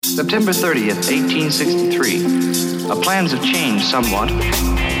September 30th, 1863. Our plans have changed somewhat.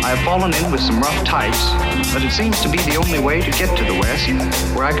 I have fallen in with some rough types, but it seems to be the only way to get to the West,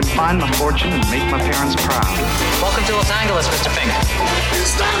 where I can find my fortune and make my parents proud. Welcome to Los Angeles, Mr. Fink.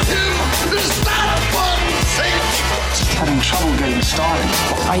 Is that him? Is that Fink? Having trouble getting started.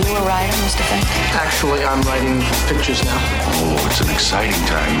 Are you a writer, Mr. Fink? Actually, I'm writing pictures now. Oh, it's an exciting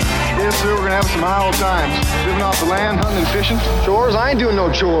time. Yes, sir, we're gonna have some high old times. Living off the land, hunting and fishing. Chores? I ain't doing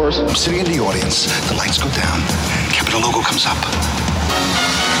no chores. I'm sitting in the audience. The lights go down. Capitol logo comes up.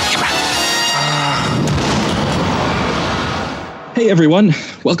 Come on. Hey everyone,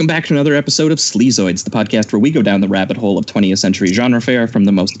 welcome back to another episode of Sleazoids, the podcast where we go down the rabbit hole of 20th century genre fare, from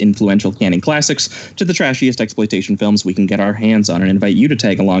the most influential canon classics to the trashiest exploitation films we can get our hands on, and invite you to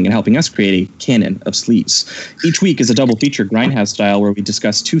tag along in helping us create a canon of sleaze. Each week is a double feature grindhouse style where we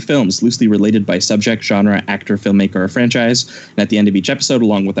discuss two films loosely related by subject, genre, actor, filmmaker, or franchise, and at the end of each episode,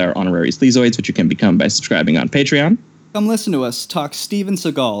 along with our honorary Sleazoids, which you can become by subscribing on Patreon. Come listen to us talk Steven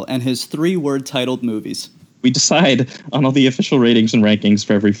Seagal and his 3-word titled movies. We decide on all the official ratings and rankings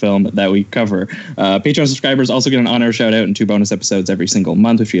for every film that we cover. Patreon subscribers also get an honor shout-out and 2 bonus episodes every single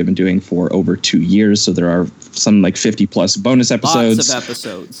month, which we have been doing for over 2 years. So there are some like 50-plus bonus episodes. Lots of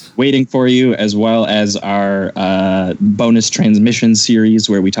episodes. Waiting for you, as well as our bonus transmission series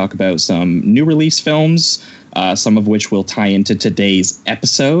where we talk about some new release films, some of which will tie into today's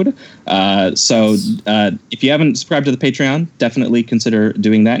episode. So if you haven't subscribed to the Patreon, definitely consider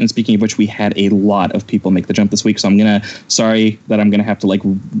doing that. And speaking of which, we had a lot of people make the jump this week, so sorry that I'm gonna have to like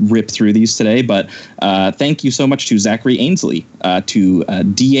rip through these today, but thank you so much to Zachary Ainsley, to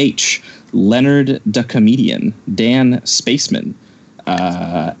DH, Leonard the Comedian, Dan Spaceman,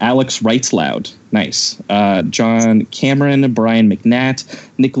 Alex Writes Loud, nice, John Cameron, Brian McNatt,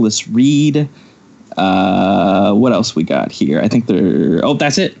 Nicholas Reed. What else we got here? I think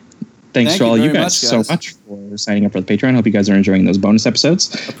that's it. Thanks to all you guys so much for signing up for the Patreon. Hope you guys are enjoying those bonus episodes.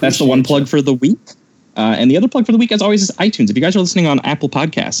 That's the one plug for the week. And the other plug for the week, as always, is iTunes. If you guys are listening on Apple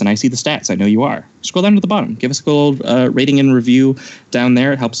Podcasts, and I see the stats, I know you are, scroll down to the bottom. Give us a good rating and review down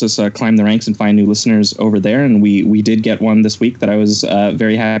there. It helps us climb the ranks and find new listeners over there. And we did get one this week that I was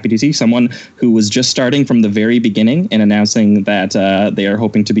very happy to see. Someone who was just starting from the very beginning and announcing that they are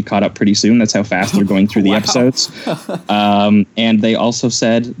hoping to be caught up pretty soon. That's how fast they're going through the episodes. And they also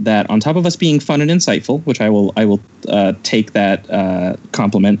said that on top of us being fun and insightful, which I will take that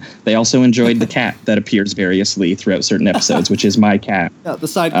compliment, they also enjoyed the cat that appears variously throughout certain episodes, which is my cat. Yeah, the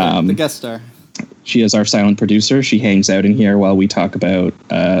sidekick, the guest star. She is our silent producer. She hangs out in here while we talk about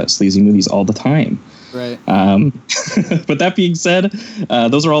sleazy movies all the time. Right. But that being said,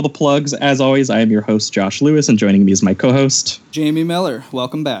 those are all the plugs. As always, I am your host, Josh Lewis, and joining me is my co-host, Jamie Miller.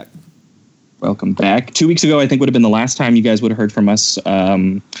 Welcome back. Welcome back. 2 weeks ago, I think, would have been the last time you guys would have heard from us,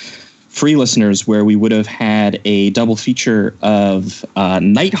 free listeners, where we would have had a double feature of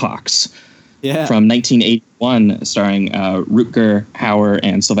Nighthawks. Yeah. From 1981, starring Rutger Hauer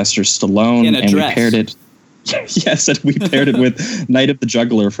and Sylvester Stallone. In a dress. We paired it. Yes, and we paired it with Night of the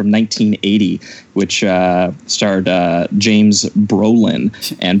Juggler from 1980, which starred James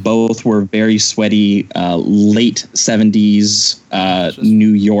Brolin, and both were very sweaty late 70s New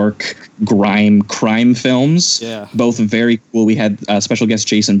York grime crime films. Yeah. Both very cool. We had special guest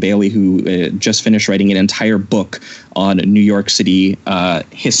Jason Bailey, who just finished writing an entire book on New York City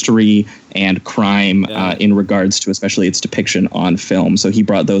history and crime in regards to especially its depiction on film. So he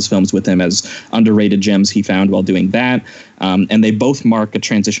brought those films with him as underrated gems he found while doing that. And they both mark a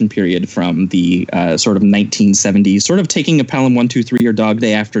transition period from the sort of 1970s, sort of taking a Pelham 1, 2, 3 or Dog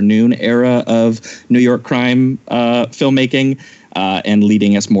Day Afternoon era of New York crime filmmaking, and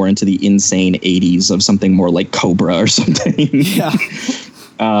leading us more into the insane 80s of something more like Cobra or something. Yeah.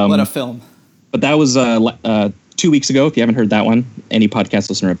 What a film. But that was 2 weeks ago. If you haven't heard that one, any podcast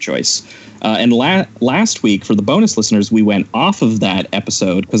listener of choice. And last week, for the bonus listeners, we went off of that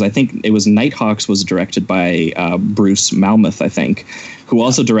episode because I think it was Nighthawks was directed by Bruce Malmuth, I think, who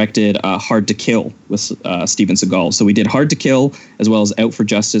also directed Hard to Kill with Steven Seagal. So we did Hard to Kill as well as Out for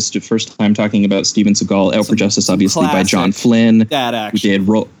Justice. The first time talking about Steven Seagal. Out for Justice, obviously, by John Flynn. That action. We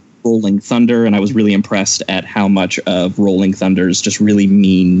did Rolling Thunder, and I was really impressed at how much of Rolling Thunder's just really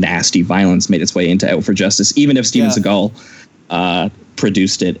mean, nasty violence made its way into Out for Justice, even if Steven Seagal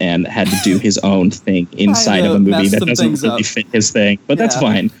produced it and had to do his own thing inside of a movie that doesn't really fit his thing. But that's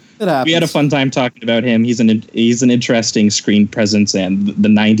fine. We had a fun time talking about him. He's an interesting screen presence, and the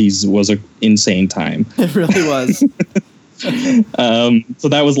 90s was an insane time. It really was. So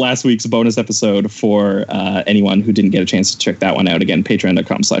that was last week's bonus episode for anyone who didn't get a chance to check that one out. Again,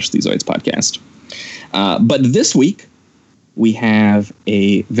 patreon.com/Sleazoids podcast. But this week, we have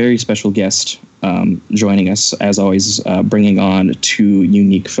a very special guest joining us, as always, bringing on 2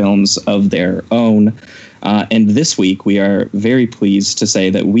 unique films of their own. And this week, we are very pleased to say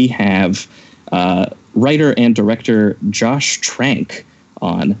that we have writer and director Josh Trank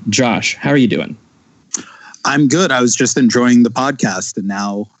on. Josh, how are you doing? I'm good. I was just enjoying the podcast, and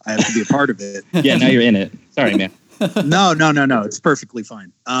now I have to be a part of it. Yeah, now you're in it. Sorry, man. No. It's perfectly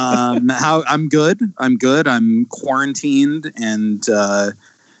fine. I'm good. I'm quarantined, and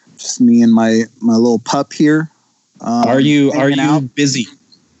just me and my little pup here. Are you busy?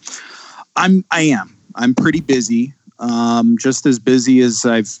 I am. I'm pretty busy. Just as busy as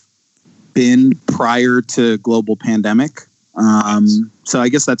I've been prior to global pandemic. So I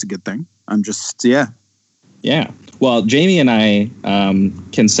guess that's a good thing. I'm just, yeah. Well, Jamie and I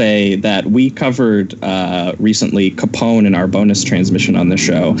can say that we covered recently Capone in our bonus transmission on the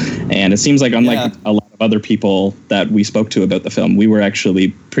show. And it seems like, unlike a lot of other people that we spoke to about the film, we were actually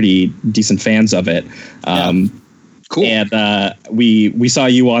pretty decent fans of it. Cool. And we saw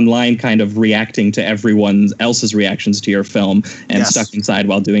you online kind of reacting to everyone else's reactions to your film and stuck inside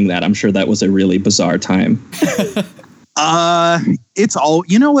while doing that. I'm sure that was a really bizarre time. It's all,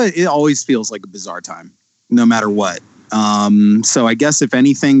 you know what? It always feels like a bizarre time, no matter what. So I guess if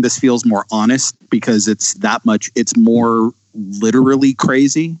anything, this feels more honest because it's more literally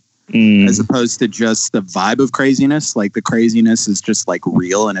crazy as opposed to just the vibe of craziness. Like the craziness is just like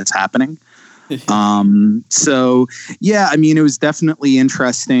real and it's happening. So yeah, I mean, it was definitely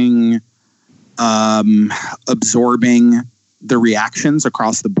interesting, absorbing the reactions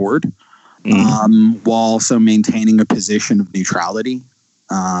across the board, while also maintaining a position of neutrality.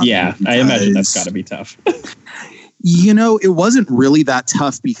 I imagine that's gotta be tough. You know, it wasn't really that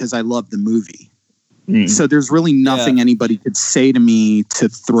tough because I love the movie. So there's really nothing anybody could say to me to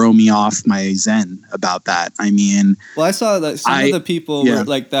throw me off my zen about that. I mean, well, I saw that some of the people were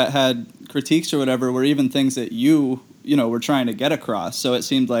like that had critiques or whatever were even things that you were trying to get across. So it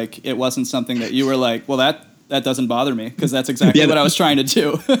seemed like it wasn't something that you were like, well, that doesn't bother me because that's exactly what I was trying to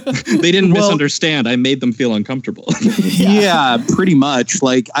do. They didn't misunderstand. I made them feel uncomfortable. Yeah, pretty much.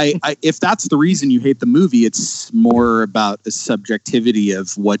 Like I if that's the reason you hate the movie, it's more about the subjectivity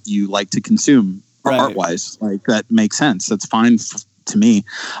of what you like to consume art-wise. Like that makes sense. That's fine to me.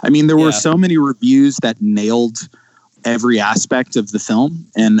 I mean, there were so many reviews that nailed every aspect of the film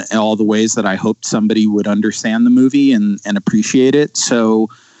and all the ways that I hoped somebody would understand the movie and appreciate it. So,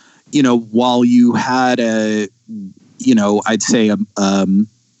 you know, while you had I'd say an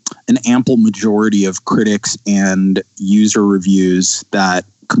ample majority of critics and user reviews that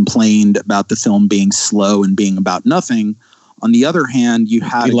complained about the film being slow and being about nothing. On the other hand, you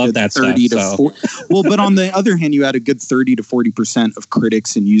had a good 30 to 40. Well, but on the other hand, you had a good 30 to 40% of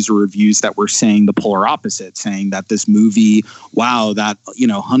critics and user reviews that were saying the polar opposite, saying that this movie, wow, that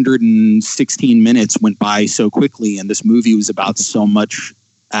 116 minutes went by so quickly, and this movie was about so much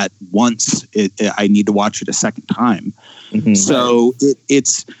at once. I need to watch it a second time. So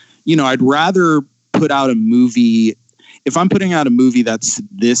it's I'd rather put out a movie if I'm putting out a movie that's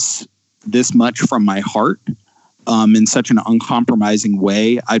this much from my heart. In such an uncompromising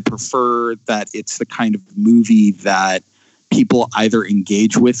way, I prefer that it's the kind of movie that people either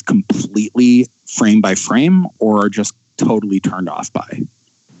engage with completely frame by frame or are just totally turned off by.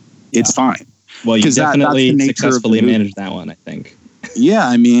 It's fine. Well, you definitely successfully managed that one, I think. Yeah,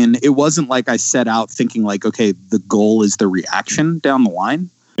 I mean, it wasn't like I set out thinking like, okay, the goal is the reaction down the line.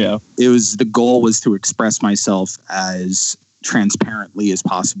 Yeah. The goal was to express myself as transparently as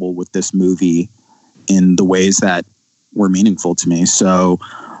possible with this movie in the ways that were meaningful to me. So,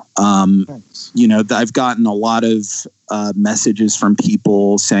 I've gotten a lot of messages from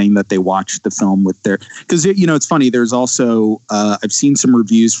people saying that they watched the film with because it's funny. There's also, I've seen some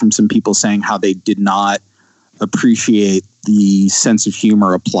reviews from some people saying how they did not appreciate the sense of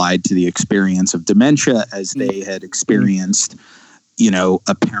humor applied to the experience of dementia as they had experienced,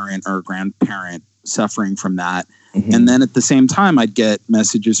 a parent or a grandparent suffering from that. And then at the same time, I'd get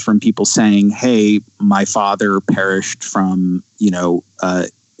messages from people saying, hey, my father perished from,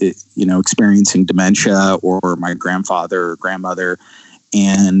 experiencing dementia, or my grandfather or grandmother.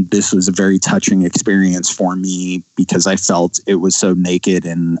 And this was a very touching experience for me because I felt it was so naked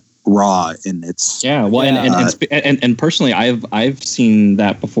and raw in its and personally I've seen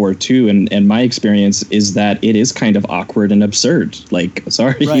that before too, and my experience is that it is kind of awkward and absurd. Like,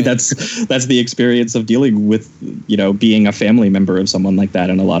 sorry, that's the experience of dealing with being a family member of someone like that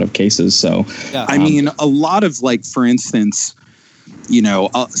in a lot of cases. So I mean, a lot of, like, for instance,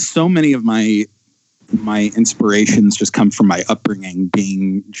 so many of my my inspirations just come from my upbringing,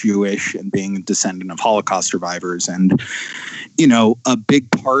 being Jewish and being a descendant of Holocaust survivors. And, you know, a big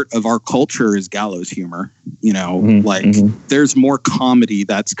part of our culture is gallows humor. You know, there's more comedy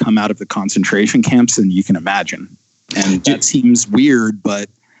that's come out of the concentration camps than you can imagine. And that seems weird, but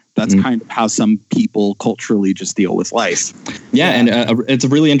that's kind of how some people culturally just deal with life. Yeah, and it's a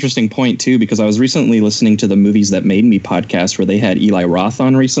really interesting point, too, because I was recently listening to the Movies That Made Me podcast where they had Eli Roth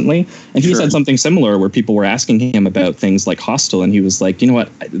on recently. And he said something similar where people were asking him about things like Hostel. And he was like, you know what,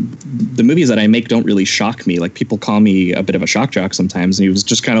 the movies that I make don't really shock me. Like, people call me a bit of a shock jock sometimes. And he was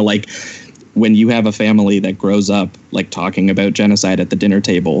just kind of like, when you have a family that grows up like talking about genocide at the dinner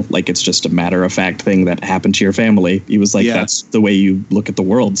table, like it's just a matter of fact thing that happened to your family. He was like, that's the way you look at the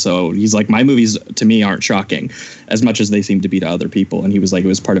world. So he's like, my movies to me aren't shocking as much as they seem to be to other people. And he was like, it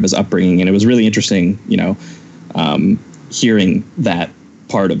was part of his upbringing. And it was really interesting, you know, hearing that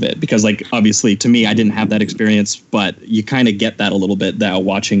part of it, because like obviously to me I didn't have that experience, but you kind of get that a little bit now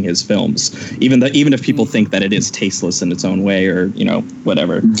watching his films, even if people think that it is tasteless in its own way, or you know,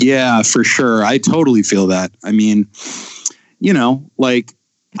 whatever. Yeah, for sure, I totally feel that. I mean, you know, like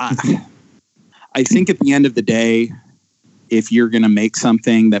I think at the end of the day, if you're gonna make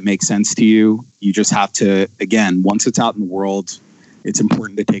something that makes sense to you, you just have to, again, once it's out in the world, it's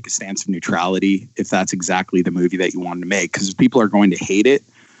important to take a stance of neutrality if that's exactly the movie that you wanted to make. Because if people are going to hate it,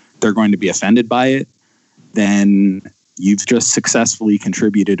 they're going to be offended by it, then you've just successfully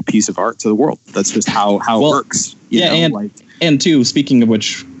contributed a piece of art to the world. That's just how it works. And too, speaking of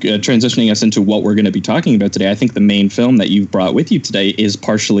which, transitioning us into what we're going to be talking about today, I think the main film that you've brought with you today is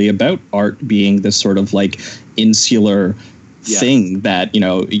partially about art being this sort of like insular thing that, you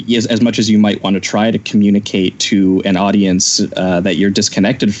know, is, as much as you might want to try to communicate to an audience that you're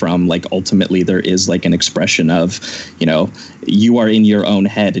disconnected from, like ultimately there is like an expression of, you know, you are in your own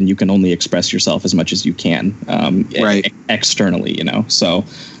head and you can only express yourself as much as you can externally, you know. So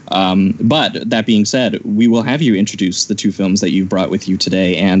but that being said, we will have you introduce the two films that you've brought with you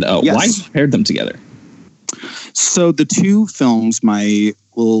today, and why you paired them together. So the two films, my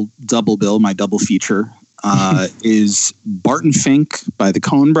little double bill, my double feature, is Barton Fink by the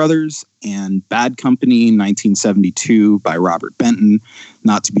Coen Brothers and Bad Company 1972 by Robert Benton,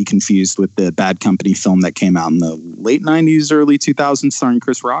 not to be confused with the Bad Company film that came out in the late 90s, early 2000s starring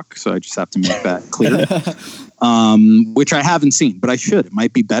Chris Rock. So I just have to make that clear, which I haven't seen, but I should. It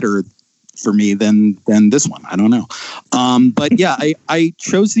might be better for me than this one. I don't know. But yeah, I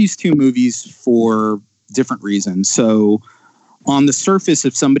chose these two movies for different reasons. So on the surface,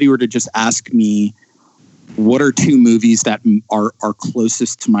 if somebody were to just ask me, what are two movies that are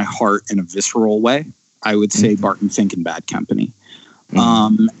closest to my heart in a visceral way, I would say Barton Fink and Bad Company.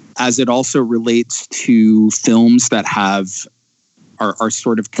 As it also relates to films that are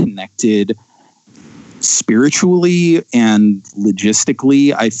sort of connected spiritually and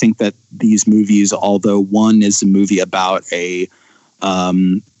logistically, I think that these movies, although one is a movie about a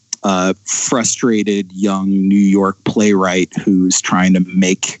frustrated young New York playwright who's trying to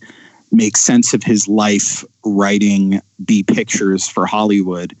make sense of his life writing B pictures for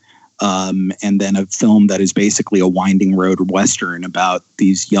Hollywood, and then a film that is basically a winding road Western about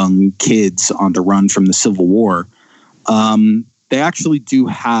these young kids on the run from the Civil War. They actually do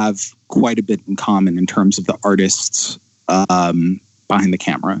have quite a bit in common in terms of the artists behind the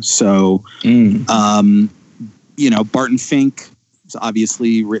camera. So, you know, Barton Fink is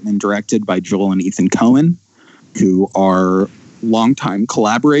obviously written and directed by Joel and Ethan Coen, who are longtime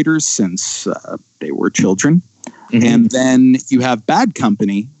collaborators since they were children. And then you have Bad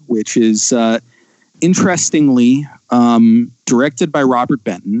Company, which is interestingly directed by Robert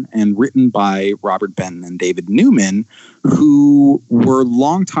Benton and written by Robert Benton and David Newman, who were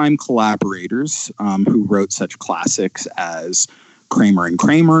longtime collaborators, who wrote such classics as Kramer and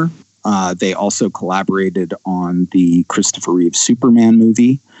Kramer. They also collaborated on the Christopher Reeve Superman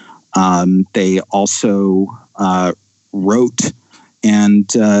movie. They also wrote and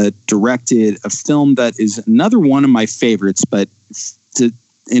directed a film that is another one of my favorites, but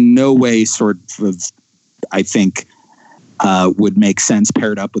in no way sort of, I think, would make sense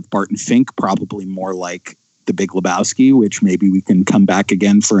paired up with Barton Fink, probably more like The Big Lebowski, which maybe we can come back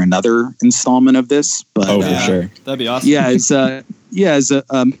again for another installment of this. But for sure. That'd be awesome. Yeah, it's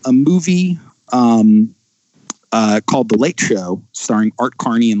a movie called The Late Show, starring Art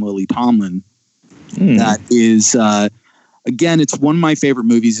Carney and Lily Tomlin. That is, again, it's one of my favorite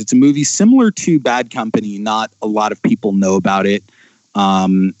movies. It's a movie similar to Bad Company. Not a lot of people know about it.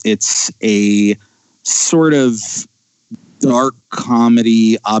 It's a sort of dark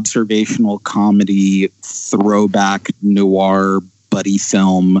comedy, observational comedy, throwback noir buddy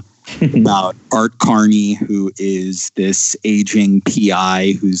film about Art Carney, who is this aging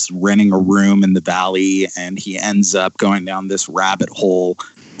PI who's renting a room in the valley, and he ends up going down this rabbit hole,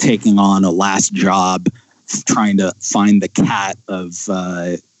 taking on a last job, trying to find the cat of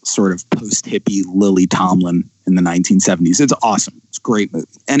sort of post-hippie Lily Tomlin in the 1970s. It's awesome. It's a great movie.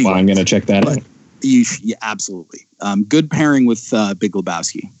 Anyway, well, I'm going to check that out. Yeah, absolutely. Good pairing with Big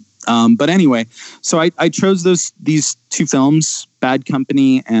Lebowski. But anyway, so I chose these two films, Bad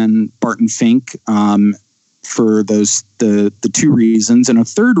Company and Barton Fink, for the two reasons. And a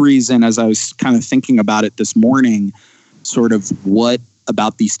third reason, as I was kind of thinking about it this morning, sort of what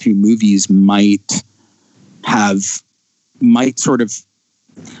about these two movies might sort of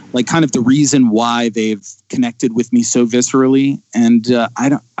like kind of the reason why they've connected with me so viscerally. And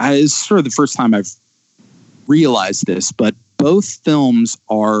it's sort of the first time I've realized this, but both films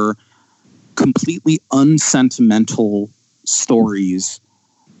are completely unsentimental stories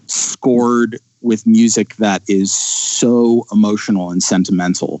scored with music that is so emotional and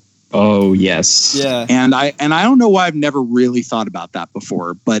sentimental. Oh, yes. Yeah. And I don't know why I've never really thought about that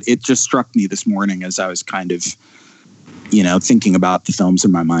before, but it just struck me this morning as I was kind of, thinking about the films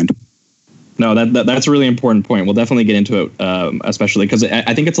in my mind. No, that's a really important point. We'll definitely get into it, especially because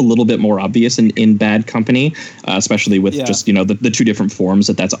I think it's a little bit more obvious in Bad Company, especially with just, the two different forms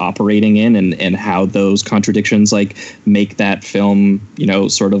that's operating in and how those contradictions like make that film,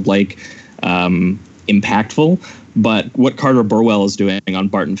 sort of like impactful. But what Carter Burwell is doing on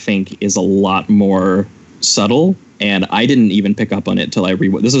Barton Fink is a lot more subtle. And I didn't even pick up on it till I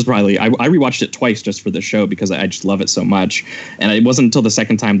rewatched it twice just for the show because I just love it so much. And it wasn't until the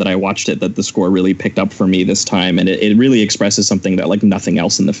second time that I watched it that the score really picked up for me this time. And it really expresses something that like nothing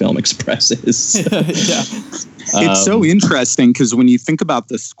else in the film expresses. Yeah. It's so interesting because when you think about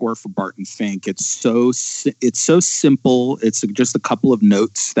the score for Barton Fink, it's so simple. It's just a couple of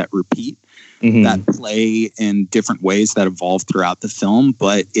notes that repeat. Mm-hmm. That play in different ways that evolve throughout the film,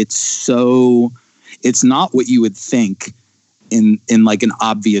 but it's not what you would think in like an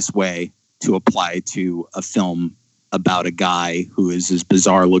obvious way to apply to a film about a guy who is as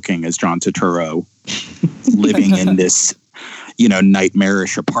bizarre looking as John Turturro living in this,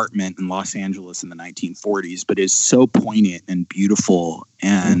 nightmarish apartment in Los Angeles in the 1940s, but is so poignant and beautiful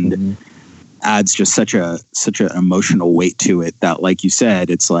and adds just such an emotional weight to it that, like you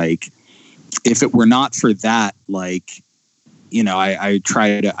said, it's like, if it were not for that, like,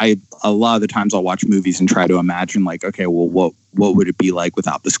 a lot of the times I'll watch movies and try to imagine like, okay, well, what would it be like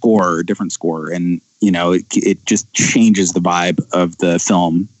without the score or a different score? And, it just changes the vibe of the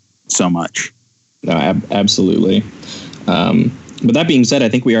film so much. No, absolutely. But that being said, I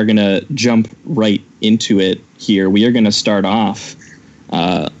think we are going to jump right into it here. We are going to start off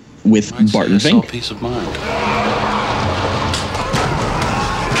with Barton Fink. Peace of mind.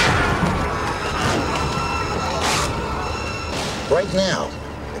 Right now,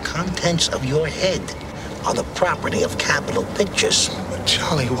 the contents of your head are the property of Capitol Pictures. But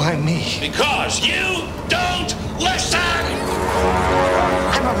Charlie, why me? Because you don't listen!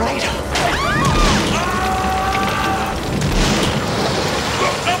 I'm a writer.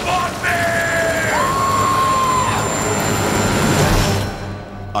 Look upon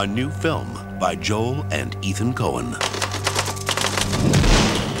me! A new film by Joel and Ethan Coen.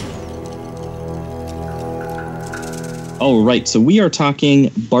 All right, so we are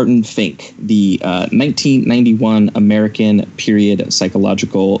talking Barton Fink, the 1991 American period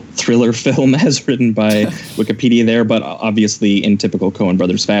psychological thriller film as written by Wikipedia there, but obviously in typical Coen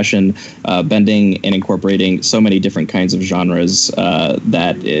Brothers fashion, bending and incorporating so many different kinds of genres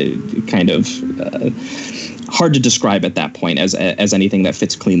that kind of hard to describe at that point as anything that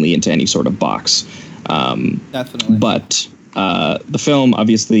fits cleanly into any sort of box. Definitely. But the film,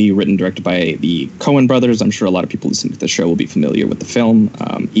 obviously written and directed by the Coen brothers. I'm sure a lot of people listening to the show will be familiar with the film.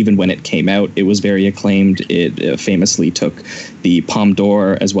 Even when it came out, it was very acclaimed. It famously took the Palme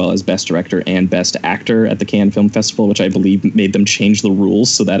d'Or as well as Best Director and Best Actor at the Cannes Film Festival, which I believe made them change the rules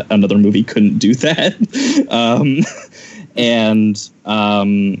so that another movie couldn't do that.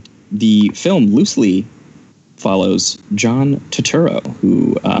 The film loosely follows John Turturro,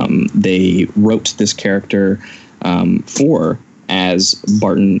 who they wrote this character for as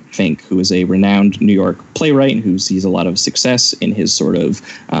Barton Fink, who is a renowned New York playwright who sees a lot of success in his sort of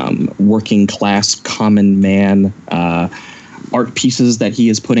working class common man art pieces that he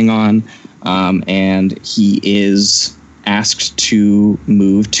is putting on. And he is asked to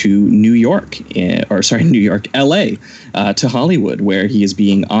move to New York, LA, to Hollywood, where he is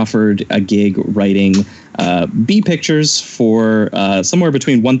being offered a gig writing B pictures for somewhere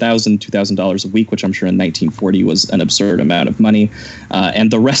between $1,000 and $2,000 a week, which I'm sure in 1940 was an absurd amount of money.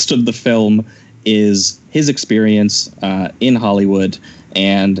 And the rest of the film is his experience in Hollywood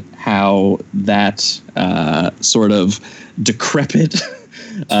and how that sort of decrepit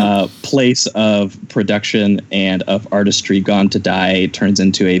place of production and of artistry gone to die turns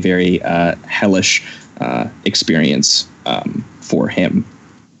into a very hellish experience for him.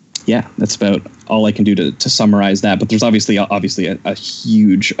 Yeah, that's about all I can do to summarize that. But there's obviously a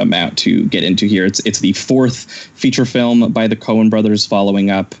huge amount to get into here. It's the fourth feature film by the Coen brothers,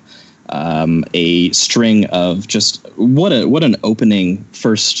 following up a string of just what an opening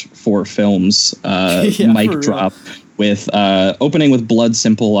first four films. Mic drop. With opening with Blood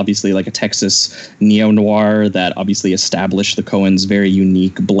Simple, obviously like a Texas neo-noir that obviously established the Coens' very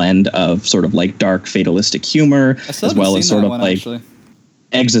unique blend of sort of like dark fatalistic humor, as well as sort of like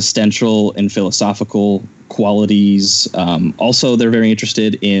existential and philosophical qualities. Also, they're very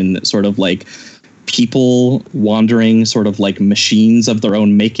interested in sort of like people wandering sort of like machines of their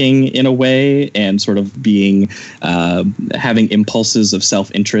own making in a way, and sort of being having impulses of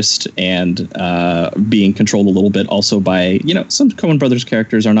self-interest and being controlled a little bit also by, some Coen brothers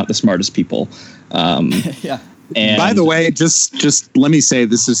characters are not the smartest people. Yeah. And by the way, just let me say,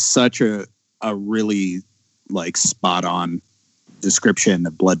 this is such a really like spot on description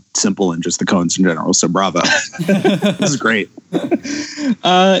of Blood Simple and just the Coens in general. So bravo. This is great.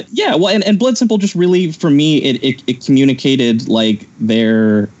 And Blood Simple just really, for me, it communicated like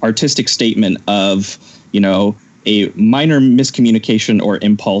their artistic statement of, a minor miscommunication or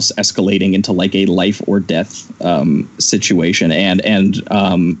impulse escalating into like a life or death situation, and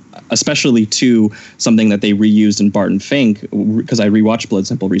especially to something that they reused in Barton Fink, because I rewatched Blood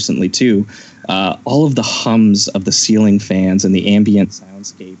Simple recently too. All of the hums of the ceiling fans and the ambient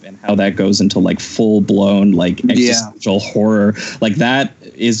soundscape, and how that goes into like full blown like existential horror, like that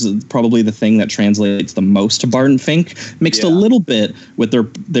is probably the thing that translates the most to Barton Fink, mixed a little bit with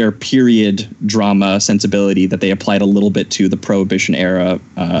their period drama sensibility that they applied a little bit to the Prohibition era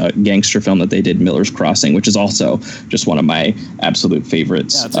gangster film that they did, Miller's Crossing, which is also just one of my absolute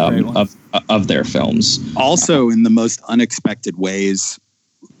favorites of their films. Also, in the most unexpected ways,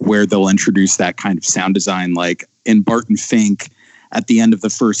 where they'll introduce that kind of sound design, like in Barton Fink, at the end of the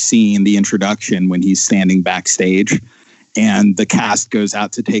first scene, the introduction, when he's standing backstage and the cast goes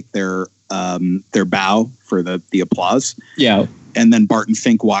out to take their bow for the applause. Yeah. And then Barton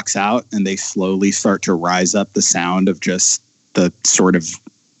Fink walks out and they slowly start to rise up the sound of just the sort of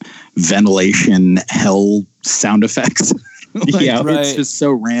ventilation hell sound effects. It's just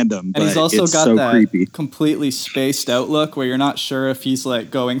so random, but and he's also got so that creepy, completely spaced outlook where you're not sure if he's like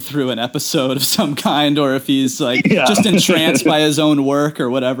going through an episode of some kind or if he's like just entranced by his own work or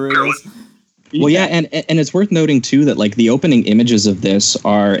whatever it is. Well, and it's worth noting too that like the opening images of this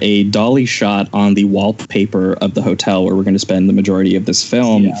are a dolly shot on the wallpaper of the hotel where we're going to spend the majority of this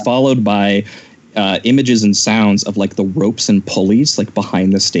film, followed by images and sounds of like the ropes and pulleys like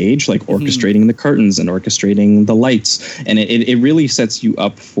behind the stage, like orchestrating the curtains and orchestrating the lights, and it really sets you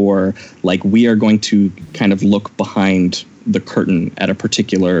up for like, we are going to kind of look behind the curtain at a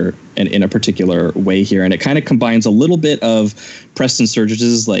particular in a particular way here, and it kind of combines a little bit of Preston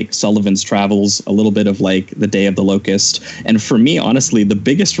Sturges's like Sullivan's Travels, a little bit of like The Day of the Locust, and for me, honestly, the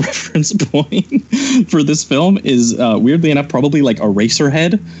biggest reference point for this film is weirdly enough probably like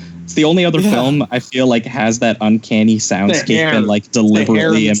Eraserhead. It's the only other film I feel like has that uncanny soundscape and like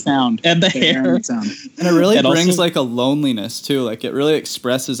deliberately and the hair and sound. And it really brings also, like a loneliness too. Like it really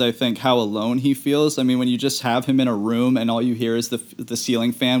expresses, I think, how alone he feels. I mean, when you just have him in a room and all you hear is the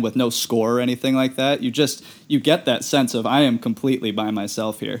ceiling fan with no score or anything like that, you get that sense of, I am completely by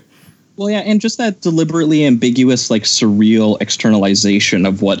myself here. Well, yeah, and just that deliberately ambiguous, like surreal externalization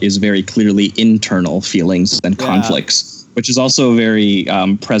of what is very clearly internal feelings and conflicts. Which is also very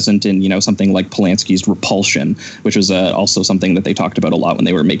present in, something like Polanski's Repulsion, which was also something that they talked about a lot when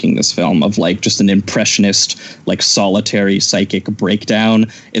they were making this film, of like just an impressionist, like solitary psychic breakdown.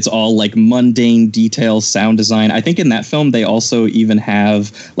 It's all like mundane details, sound design. I think in that film, they also even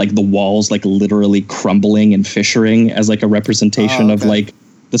have like the walls like literally crumbling and fissuring as like a representation of like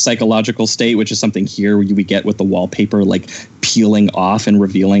the psychological state, which is something here we get with the wallpaper like peeling off and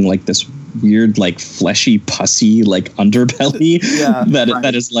revealing like this weird like fleshy pussy like underbelly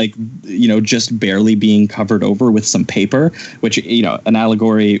that is like just barely being covered over with some paper, which an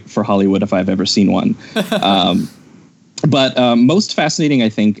allegory for Hollywood if I've ever seen one. But most fascinating, I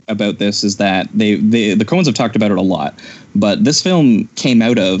think, about this is that the Coens have talked about it a lot. But this film came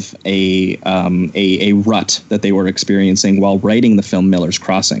out of a rut that they were experiencing while writing the film Miller's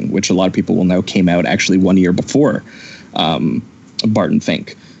Crossing, which a lot of people will know came out actually 1 year before Barton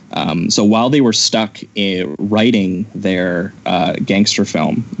Fink. So while they were stuck writing their gangster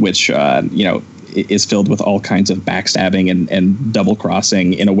film, which is filled with all kinds of backstabbing and double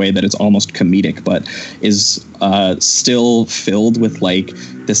crossing in a way that is almost comedic, but is still filled with like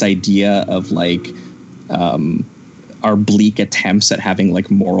this idea of like our bleak attempts at having like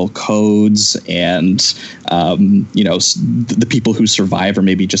moral codes and the people who survive are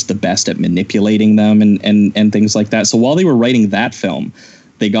maybe just the best at manipulating them and things like that. So while they were writing that film,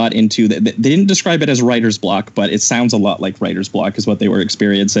 they got into they didn't describe it as writer's block, but it sounds a lot like writer's block is what they were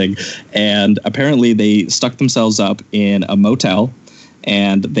experiencing. And apparently they stuck themselves up in a motel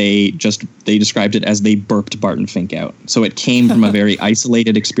and they described it as they burped Barton Fink out. So it came from a very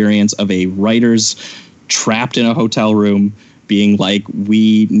isolated experience of a writer's trapped in a hotel room being like,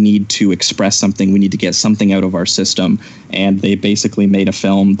 we need to express something. We need to get something out of our system. And they basically made a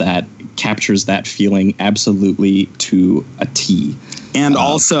film that captures that feeling absolutely to a T. And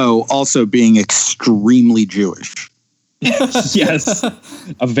also being extremely Jewish. Yes.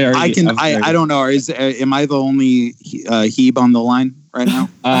 I don't know. Am I the only Hebe on the line right now?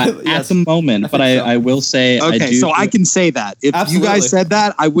 At the moment, but I will say. Okay, I can say that. If you guys said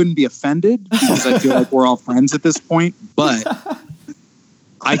that, I wouldn't be offended because I feel like we're all friends at this point. But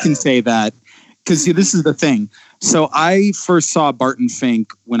I can say that because this is the thing. So I first saw Barton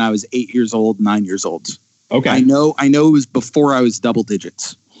Fink when I was 8 years old, 9 years old. Okay. I know it was before I was double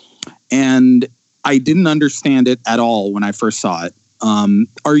digits. And I didn't understand it at all when I first saw it.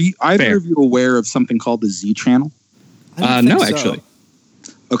 Are you either of you aware of something called the Z Channel? No, actually.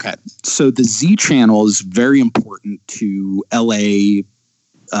 Okay. So the Z Channel is very important to LA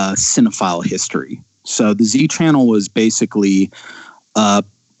cinephile history. So the Z Channel was basically, I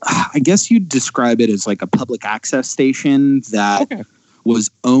guess you'd describe it as like a public access station that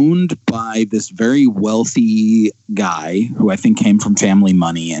was owned by this very wealthy guy who I think came from family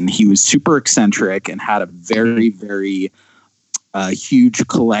money. And he was super eccentric and had a very, very huge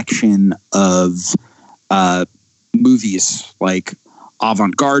collection of movies, like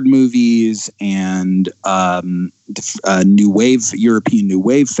avant-garde movies and European New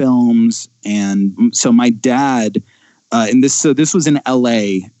Wave films. And so my dad, this was in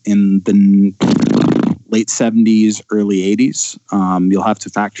LA in the late 70s, early 80s. You'll have to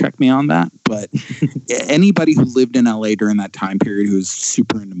fact check me on that. But anybody who lived in LA during that time period who was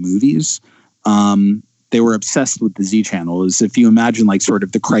super into movies, they were obsessed with the Z Channel. Is if you imagine like sort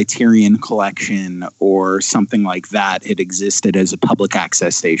of the Criterion Collection or something like that had existed as a public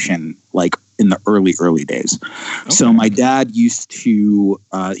access station like in the early days. Okay. So my dad used to,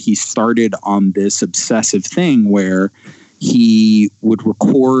 he started on this obsessive thing where he would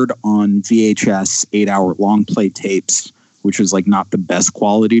record on VHS 8-hour long play tapes, which was like not the best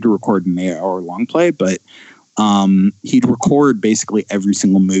quality to record an 8-hour long play, but he'd record basically every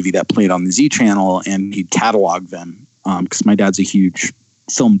single movie that played on the Z Channel and he'd catalog them because my dad's a huge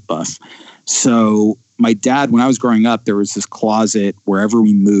film buff. So my dad, when I was growing up, there was this closet wherever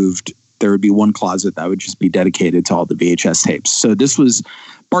we moved, there would be one closet that would just be dedicated to all the VHS tapes. So this was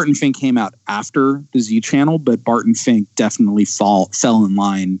Barton Fink came out after the Z Channel, but Barton Fink definitely fell in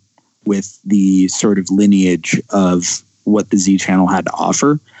line with the sort of lineage of what the Z Channel had to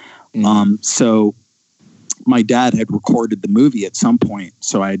offer. Mm-hmm. So my dad had recorded the movie at some point,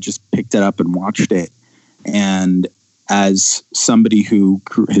 so I just picked it up and watched it. And as somebody who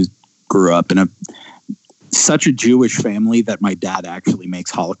grew up in such a Jewish family that my dad actually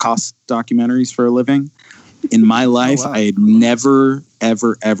makes Holocaust documentaries for a living, in my life, I had never,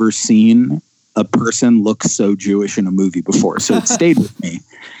 ever, ever seen a person look so Jewish in a movie before. So it stayed with me.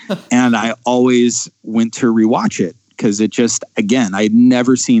 And I always went to rewatch it because it just, again, I'd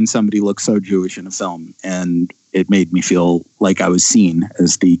never seen somebody look so Jewish in a film. And it made me feel like I was seen,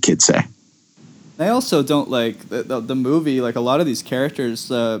 as the kids say. I also don't like the movie. Like a lot of these characters,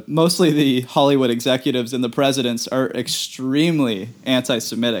 mostly the Hollywood executives and the presidents are extremely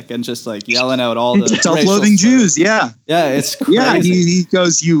anti-Semitic and just like yelling out all the self-loathing Jews. Yeah, it's crazy. Yeah, he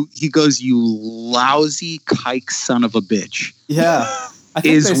goes, you lousy kike son of a bitch. Yeah, I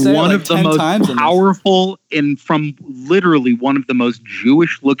think is one of the most powerful and from literally one of the most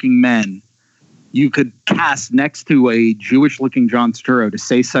Jewish-looking men you could cast next to a Jewish-looking John Turturro to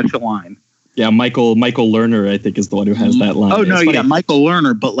say such a line. Yeah, Michael Lerner, I think, is the one who has that line. Oh, no, yeah, Michael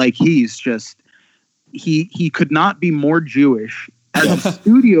Lerner. But, like, he's just... He could not be more Jewish as a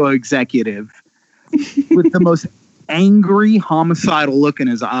studio executive with the most angry, homicidal look in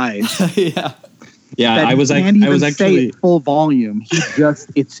his eyes. Yeah, I was actually say it full volume. He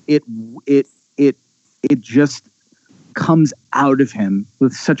just it just comes out of him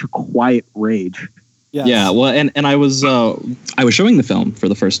with such a quiet rage. Yes. Yeah, well, and I was showing the film for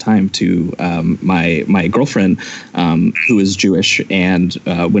the first time to my girlfriend, who is Jewish, and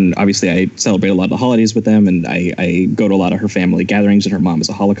when obviously I celebrate a lot of the holidays with them, and I go to a lot of her family gatherings, and her mom is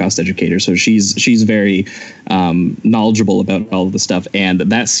a Holocaust educator, so she's very knowledgeable about all of the stuff. And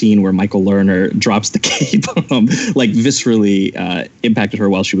that scene where Michael Lerner drops the K-bomb like viscerally impacted her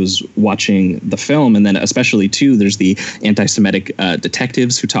while she was watching the film, and then especially too, there's the anti-Semitic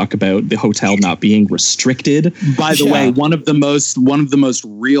detectives who talk about the hotel not being restricted. By the way, one of the most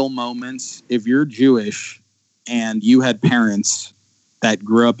real moments, if you're Jewish and you had parents that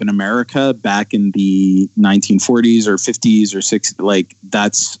grew up in America back in the 1940s or 50s or 60s, like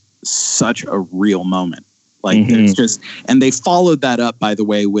that's such a real moment. Like it's just, and they followed that up, by the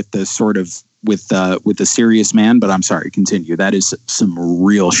way, with the sort of with the Serious Man. But I'm sorry, continue. That is some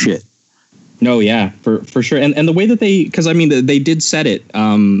real shit. No, yeah, for sure. And the way that because I mean, they did set it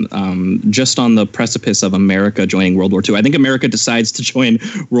just on the precipice of America joining World War II. I think America decides to join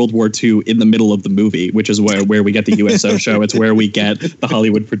World War II in the middle of the movie, which is where we get the USO show. It's where we get the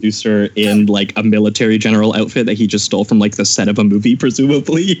Hollywood producer in like a military general outfit that he just stole from like the set of a movie,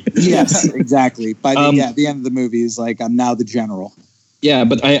 presumably. Yes, exactly. By the end of the movie is like, I'm now the general. Yeah,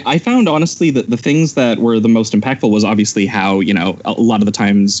 but I found, honestly, that the things that were the most impactful was obviously how, you know, a lot of the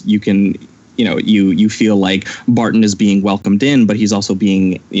times you can, you know, you feel like Barton is being welcomed in, but he's also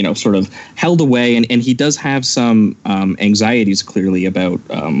being, you know, sort of held away. And he does have some anxieties, clearly, about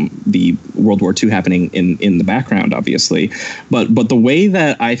the World War II happening in the background, obviously. But the way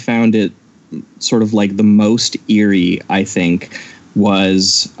that I found it sort of like the most eerie, I think,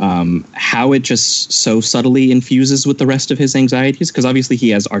 was how it just so subtly infuses with the rest of his anxieties, because obviously he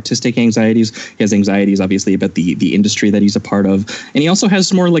has artistic anxieties, he has anxieties obviously about the industry that he's a part of, and he also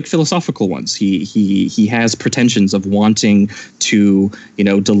has more like philosophical ones. He has pretensions of wanting to, you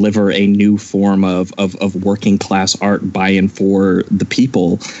know, deliver a new form of working class art by and for the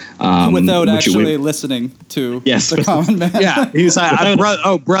people, without actually listening to the common man. Yeah, he's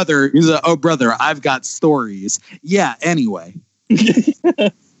like, brother, he's like, oh brother, I've got stories. Yeah, anyway.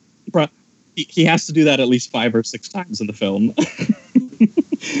 He has to do that at least 5 or 6 times in the film.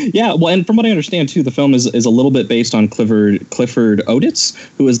 Yeah, well, and from what I understand too, the film is a little bit based on Clifford Odets,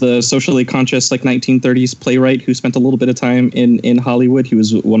 who is the socially conscious like 1930s playwright who spent a little bit of time in Hollywood. He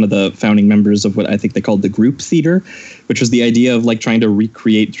was one of the founding members of what I think they called the group theater, which was the idea of like trying to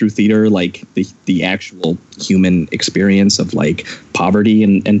recreate through theater like the actual human experience of like poverty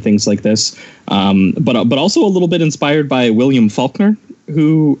and things like this. But also a little bit inspired by William Faulkner,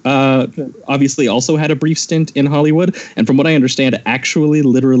 who obviously also had a brief stint in Hollywood, and from what I understand, actually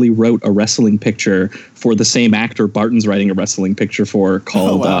literally wrote a wrestling picture for the same actor Barton's writing a wrestling picture for,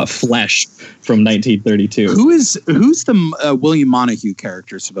 called Flesh from 1932. Who's the William Montague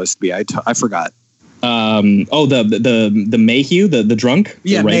character supposed to be? I forgot. The Mayhew, the drunk.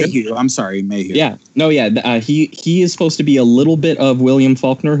 Yeah, Mayhew. I'm sorry, Mayhew. Yeah, no, yeah. He is supposed to be a little bit of William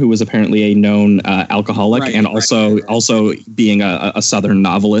Faulkner, who was apparently a known alcoholic, and also being a Southern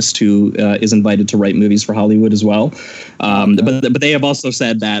novelist who is invited to write movies for Hollywood as well. But they have also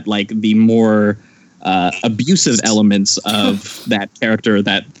said that like the more abusive elements of that character,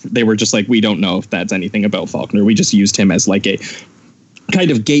 that they were just like, we don't know if that's anything about Faulkner. We just used him as like a kind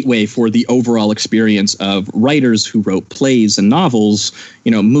of gateway for the overall experience of writers who wrote plays and novels,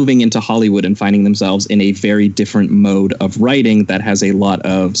 you know, moving into Hollywood and finding themselves in a very different mode of writing that has a lot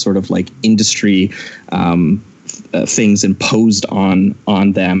of sort of like industry things imposed on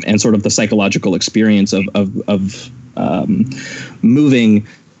them, and sort of the psychological experience of moving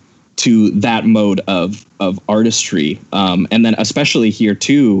to that mode of artistry. And then especially here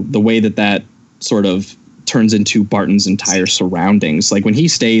too, the way that sort of turns into Barton's entire surroundings. Like when he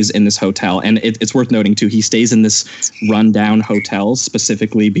stays in this hotel, and it's worth noting too, he stays in this rundown hotel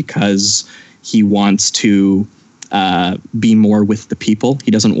specifically because he wants to be more with the people.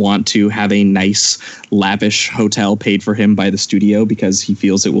 He doesn't want to have a nice, lavish hotel paid for him by the studio because he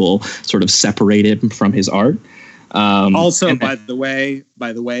feels it will sort of separate him from his art. Also, by the way,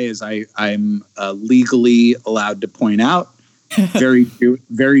 as I'm legally allowed to point out,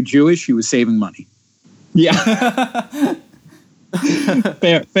 very Jewish. He was saving money. Yeah.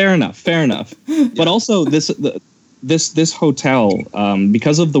 fair enough. But also this hotel,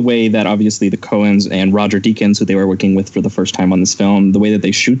 because of the way that obviously the Coens and Roger Deakins, who they were working with for the first time on this film, the way that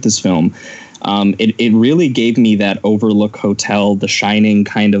they shoot this film, it really gave me that Overlook Hotel, The Shining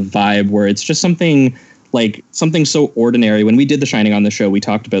kind of vibe, where it's just something like something so ordinary. When we did The Shining on the show, we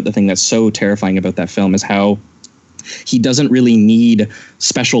talked about the thing that's so terrifying about that film is how he doesn't really need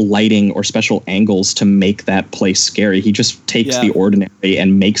special lighting or special angles to make that place scary. He just takes the ordinary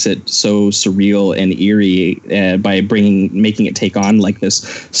and makes it so surreal and eerie by making it take on like this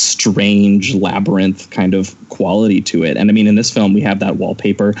strange labyrinth kind of quality to it. And I mean, in this film, we have that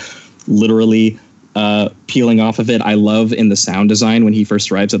wallpaper literally peeling off of it. I love in the sound design when he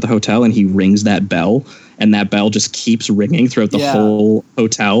first arrives at the hotel and he rings that bell, and that bell just keeps ringing throughout the whole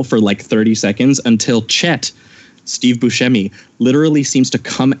hotel for like 30 seconds until Chet, Steve Buscemi, literally seems to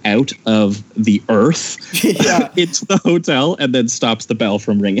come out of the earth into the hotel and then stops the bell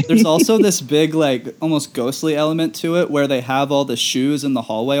from ringing. There's also this big, like, almost ghostly element to it where they have all the shoes in the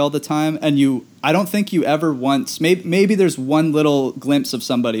hallway all the time, and I don't think you ever once, maybe there's one little glimpse of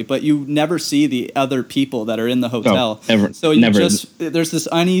somebody, but you never see the other people that are in the hotel. So there's this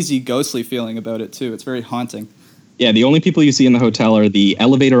uneasy, ghostly feeling about it too. It's very haunting. Yeah, the only people you see in the hotel are the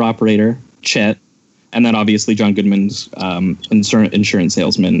elevator operator, Chet, and then obviously John Goodman's insurance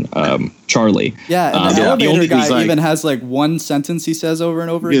salesman, Charlie. Yeah, and the elevator guy even has like one sentence he says over and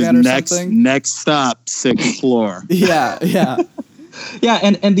over again or something. Next stop, 6th floor. Yeah. Yeah,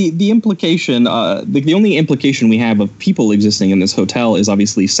 and the implication, the only implication we have of people existing in this hotel is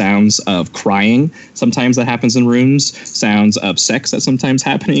obviously sounds of crying. Sometimes that happens in rooms. Sounds of sex that sometimes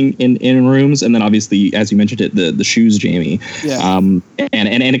happening in rooms, and then obviously, as you mentioned it, the shoes, Jamie. Yeah. And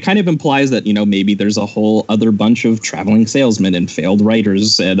it kind of implies that maybe there's a whole other bunch of traveling salesmen and failed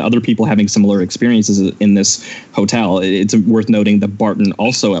writers and other people having similar experiences in this hotel. It's worth noting that Barton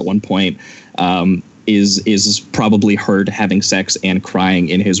also at one point is probably heard having sex and crying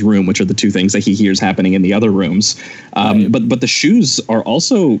in his room, which are the two things that he hears happening in the other rooms. But the shoes are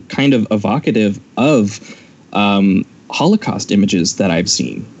also kind of evocative of Holocaust images that I've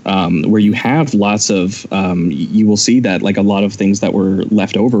seen, where you have lots of, you will see that like a lot of things that were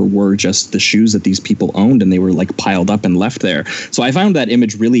left over were just the shoes that these people owned, and they were like piled up and left there. So I found that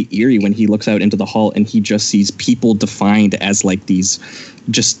image really eerie when he looks out into the hall and he just sees people defined as like these,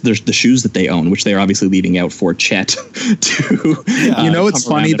 just the shoes that they own, which they are obviously leaving out for Chet to. It's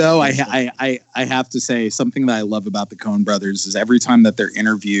funny though. I have to say something that I love about the Coen brothers is every time that they're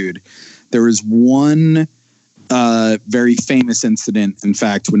interviewed, there is one very famous incident. In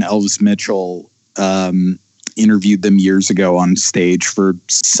fact, when Elvis Mitchell interviewed them years ago on stage for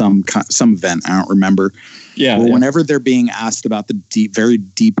some event, I don't remember. Whenever they're being asked about the very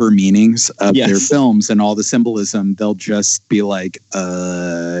deeper meanings of their films and all the symbolism, they'll just be like,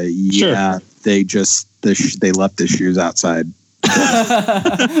 sure. They left the shoes outside.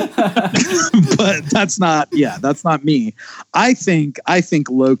 But that's not me. I think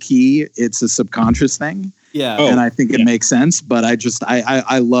low key, it's a subconscious thing. Yeah. And I think it makes sense, but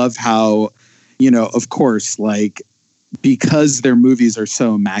I love how, of course, like, because their movies are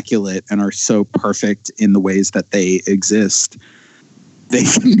so immaculate and are so perfect in the ways that they exist, they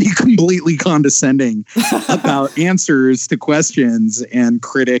can be completely condescending about answers to questions, and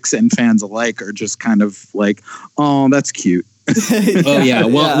critics and fans alike are just kind of like, oh, that's cute.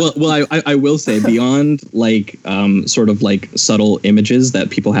 Well, I will say beyond like sort of like subtle images that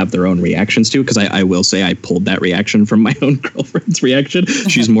people have their own reactions to, because I will say I pulled that reaction from my own girlfriend's reaction.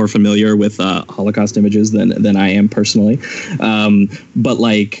 She's more familiar with Holocaust images than I am personally, but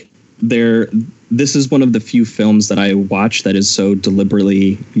like this is one of the few films that I watch that is so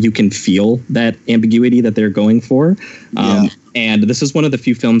deliberately, you can feel that ambiguity that they're going for. And this is one of the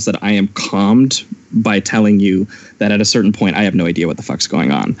few films that I am calmed by telling you that at a certain point, I have no idea what the fuck's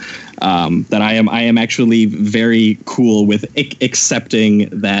going on. That I am actually very cool with accepting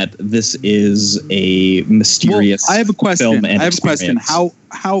that this is a mysterious I have a question. Film and How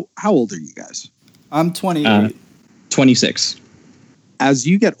old are you guys? I'm 28. 26. As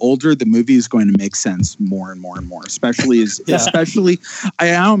you get older, the movie is going to make sense more and more and more, especially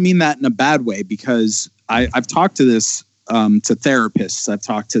I don't mean that in a bad way, because I've talked to this to therapists. I've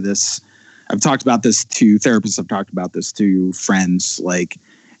talked about this to therapists. I've talked about this to friends. Like,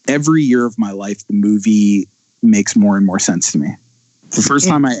 every year of my life, the movie makes more and more sense to me. The first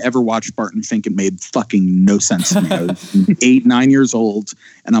time I ever watched Barton Fink, it made fucking no sense to me. I was 8-9 years old,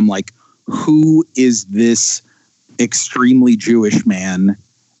 and I'm like, who is this extremely Jewish man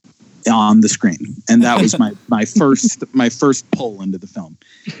on the screen? And that was my first pull into the film.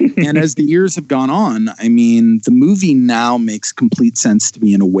 And as the years have gone on, I mean, the movie now makes complete sense to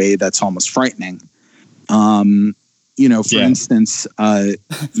me in a way that's almost frightening. For instance,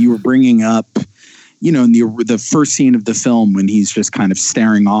 you were bringing up, in the first scene of the film when he's just kind of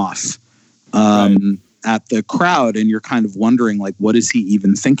staring off at the crowd, and you're kind of wondering, like, what is he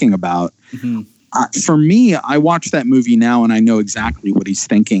even thinking about? Mm-hmm. For me, I watch that movie now and I know exactly what he's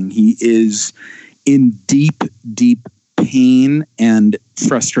thinking. He is in deep, deep pain and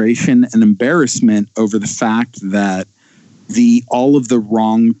frustration and embarrassment over the fact that all of the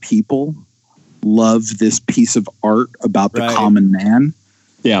wrong people love this piece of art about the common man.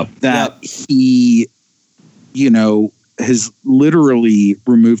 Yeah. That he, has literally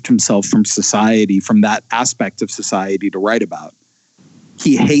removed himself from society, from that aspect of society to write about.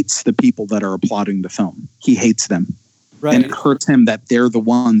 He hates the people that are applauding the film. He hates them. Right. And it hurts him that they're the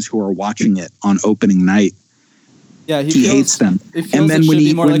ones who are watching it on opening night. Yeah, he hates them. And then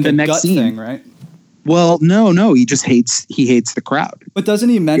when the next scene, thing, right? Well, no, he just hates the crowd. But doesn't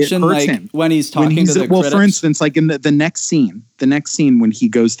he mention when he's talking to the critics? For instance, like in the next scene when he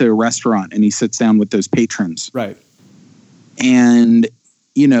goes to a restaurant and he sits down with those patrons. Right. And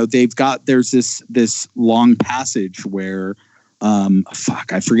there's this long passage where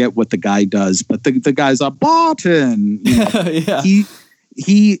I forget what the guy does, but the guy's a Barton. Yeah.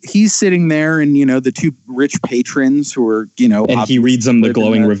 He's sitting there, and the two rich patrons who are and he reads them the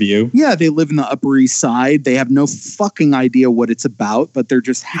glowing review. Yeah, they live in the Upper East Side. They have no fucking idea what it's about, but they're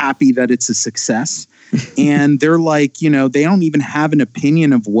just happy that it's a success. And they're like, they don't even have an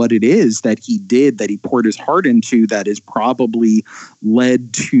opinion of what it is that he did, that he poured his heart into, that has probably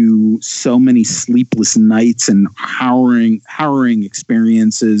led to so many sleepless nights and harrowing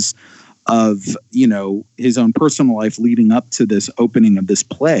experiences of, his own personal life leading up to this opening of this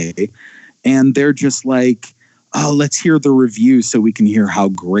play. And they're just like, oh, let's hear the review so we can hear how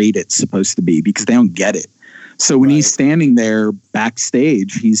great it's supposed to be, because they don't get it. So when he's standing there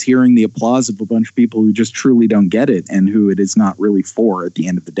backstage, he's hearing the applause of a bunch of people who just truly don't get it and who it is not really for at the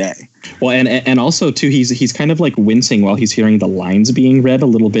end of the day. Well, and also too, he's kind of like wincing while he's hearing the lines being read a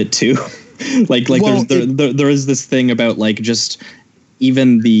little bit too. There is this thing about like just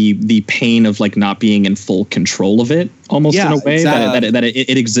even the pain of like not being in full control of it, almost in a way, exactly. that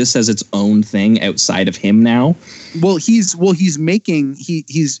it exists as its own thing outside of him now. Well, he's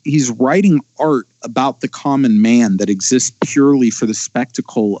writing art about the common man that exists purely for the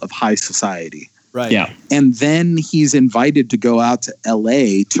spectacle of high society. Right. Yeah. And then he's invited to go out to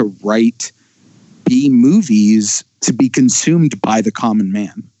LA to write B movies to be consumed by the common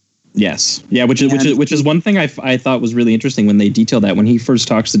man. Yes. Yeah, which is one thing I thought was really interesting when they detail that when he first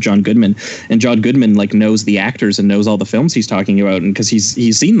talks to John Goodman, and John Goodman like knows the actors and knows all the films he's talking about, and because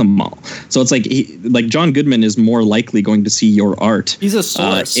he's seen them all. So it's like John Goodman is more likely going to see your art. He's a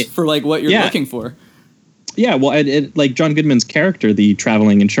source for like what you're looking for. Yeah, well, like John Goodman's character, the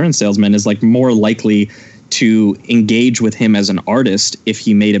traveling insurance salesman, is like more likely to engage with him as an artist if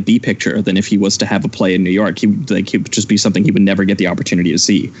he made a B picture than if he was to have a play in New York. He would just be something he would never get the opportunity to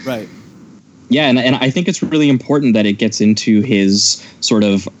see. Right. Yeah, and I think it's really important that it gets into his sort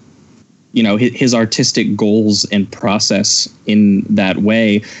of, his artistic goals and process in that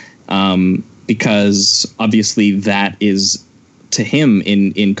way, because obviously that is to him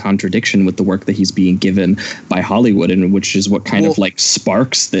in contradiction with the work that he's being given by Hollywood, and which is what kind of like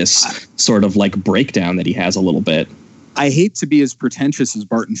sparks this sort of like breakdown that he has a little bit. I hate to be as pretentious as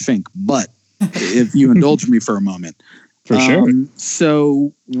Barton Fink, but if you indulge me for a moment. For sure.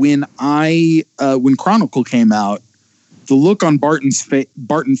 So when Chronicle came out, the look on Barton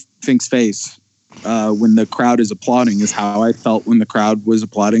Fink's face when the crowd is applauding is how I felt when the crowd was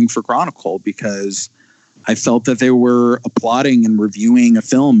applauding for Chronicle, because I felt that they were applauding and reviewing a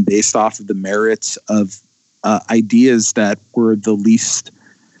film based off of the merits of ideas that were the least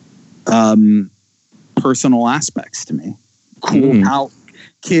personal aspects to me. Cool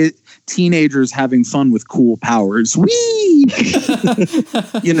teenagers having fun with cool powers. Whee!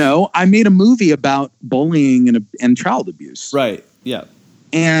 I made a movie about bullying and child abuse. Right. Yeah.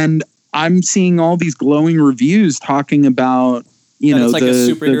 And I'm seeing all these glowing reviews talking about it's like a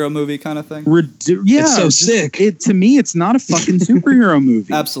superhero movie kind of thing. It's so sick. To me, it's not a fucking superhero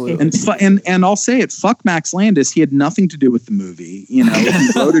movie. Absolutely. And I'll say it. Fuck Max Landis. He had nothing to do with the movie. He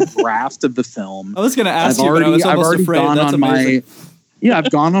wrote a draft of the film. I was going to ask but I was almost afraid. That's amazing. I've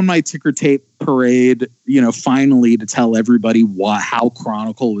gone on my ticker tape parade, finally to tell everybody how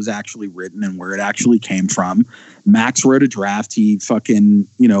Chronicle was actually written and where it actually came from. Max wrote a draft. He fucking,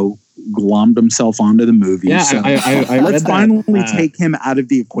 glommed himself onto the movie. Yeah, so I let's finally take him out of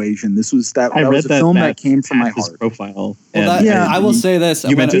the equation. This was that was a film that came from my heart. Profile. Well, I will say this.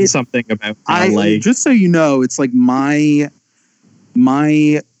 You mentioned something about just so you know, it's like I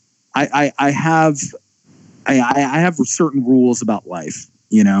have certain rules about life.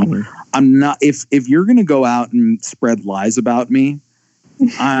 I'm not if you're going to go out and spread lies about me,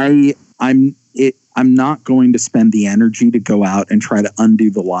 I'm not going to spend the energy to go out and try to undo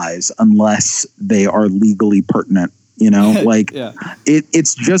the lies unless they are legally pertinent. Like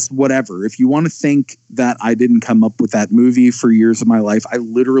it's just whatever. If you want to think that I didn't come up with that movie for years of my life, I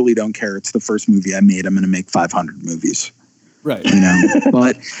literally don't care. It's the first movie I made. I'm going to make 500 movies. Right.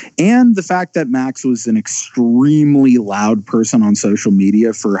 And the fact that Max was an extremely loud person on social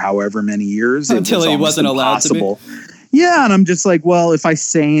media for however many years. Until he wasn't impossible. Allowed to be. Yeah. And I'm just like, well, if I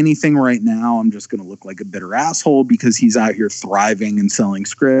say anything right now, I'm just going to look like a bitter asshole because he's out here thriving and selling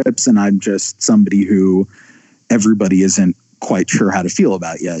scripts. And I'm just somebody who everybody isn't quite sure how to feel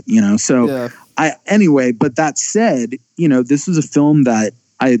about yet, So anyway, but that said, this is a film that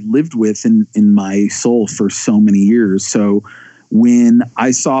I had lived with in my soul for so many years. So when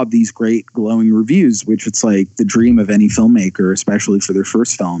I saw these great glowing reviews, which it's like the dream of any filmmaker, especially for their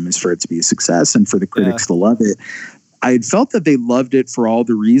first film, is for it to be a success and for the critics to love it. I had felt that they loved it for all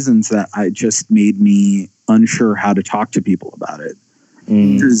the reasons that I just made me unsure how to talk to people about it.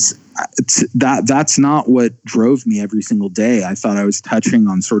 Because that's not what drove me every single day. I thought I was touching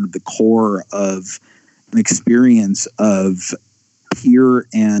on sort of the core of an experience of peer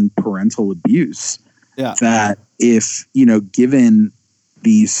and parental abuse. Yeah. That if, given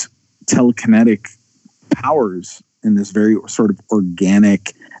these telekinetic powers in this very sort of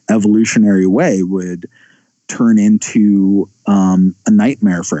organic evolutionary way, would turn into a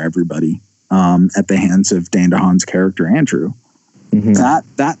nightmare for everybody at the hands of Dane DeHaan's character, Andrew. Mm-hmm.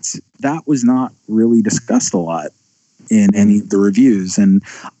 That was not really discussed a lot in any of the reviews. And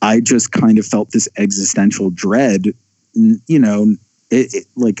I just kind of felt this existential dread, if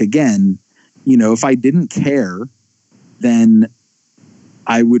I didn't care, then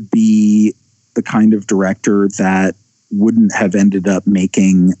I would be the kind of director that wouldn't have ended up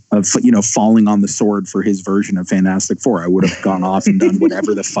falling on the sword for his version of Fantastic Four. I would have gone off and done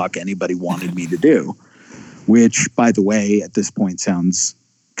whatever the fuck anybody wanted me to do. Which, by the way, at this point sounds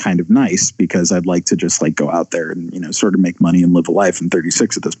kind of nice because I'd like to just go out there and, sort of make money and live a life. I'm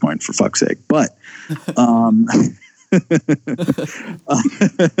 36 at this point, for fuck's sake. But,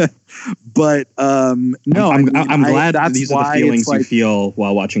 no, I'm glad that these are the feelings you feel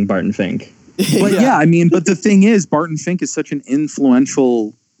while watching Barton Fink. But but the thing is, Barton Fink is such an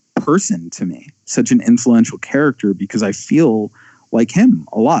influential person to me, such an influential character, because I feel like him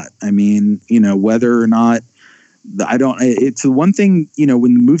a lot. I mean, whether or not it's the one thing,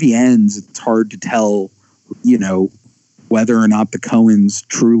 when the movie ends, it's hard to tell, whether or not the Coens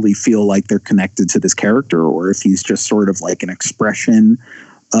truly feel like they're connected to this character, or if he's just sort of like an expression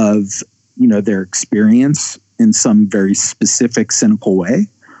of, their experience in some very specific, cynical way.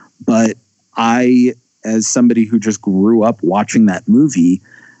 But I, as somebody who just grew up watching that movie,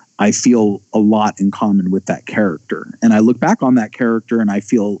 I feel a lot in common with that character. And I look back on that character and I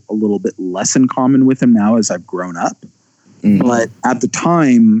feel a little bit less in common with him now as I've grown up. Mm-hmm. But at the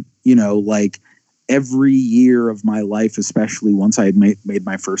time, every year of my life, especially once I had made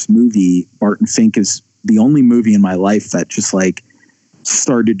my first movie, Barton Fink is the only movie in my life that just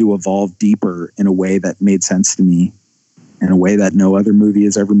started to evolve deeper in a way that made sense to me, in a way that no other movie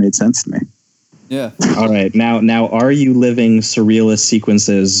has ever made sense to me. Yeah. All right. Now, are you living surrealist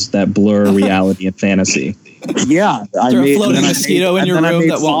sequences that blur reality and fantasy? Yeah. Is there a floating mosquito in your room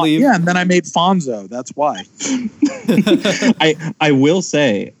that won't leave? Yeah, and then I made Fonzo. That's why. I will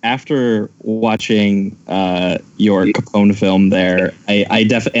say, after watching your Capone film there,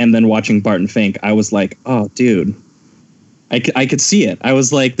 and then watching Barton Fink, I was like, oh, dude. I could see it. I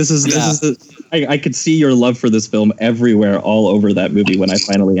was like, I could see your love for this film everywhere, all over that movie when I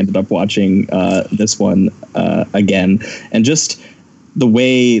finally ended up watching this one again. And just the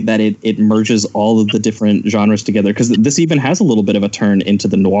way that it merges all of the different genres together, because this even has a little bit of a turn into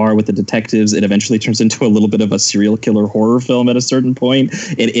the noir with the detectives. It eventually turns into a little bit of a serial killer horror film at a certain point.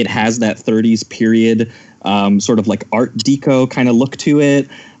 It has that 30s period sort of like Art Deco kind of look to it.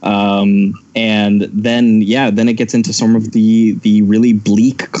 And then it gets into some of the really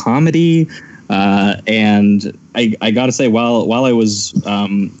bleak comedy. And I gotta say, while I was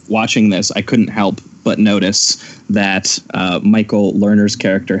watching this, I couldn't help but notice that Michael Lerner's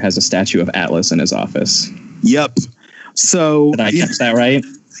character has a statue of Atlas in his office. Yep. So did I catch that right?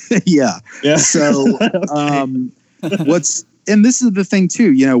 Yeah. So and this is the thing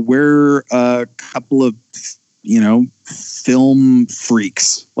too, we're a couple of, film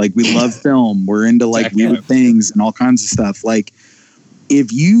freaks. We love film. We're into weird things and all kinds of stuff.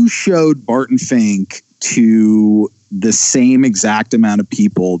 If you showed Barton Fink to the same exact amount of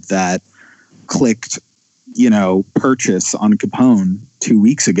people that clicked, purchase on Capone 2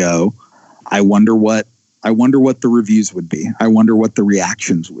 weeks ago, I wonder what the reviews would be. I wonder what the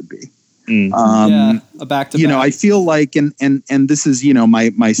reactions would be. A back to you know, I feel like, and this is, you know,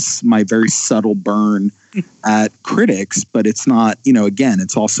 my very subtle burn at critics, but it's not, you know, again,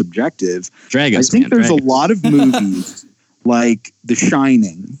 it's all subjective. I think there's a lot of movies like The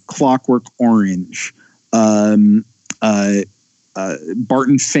Shining, Clockwork Orange, Barton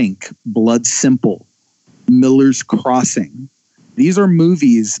Fink, Blood Simple, Miller's Crossing. These are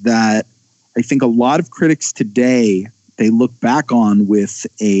movies that I think a lot of critics today, they look back on with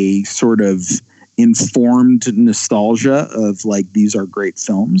a sort of informed nostalgia of like, these are great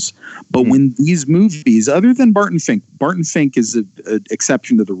films. But when these movies, other than Barton Fink is an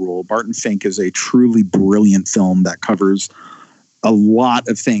exception to the rule. Barton Fink is a truly brilliant film that covers a lot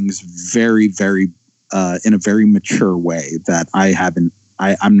of things very, very in a very mature way that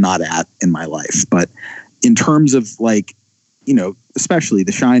I'm not at in my life. But in terms of like, you know, especially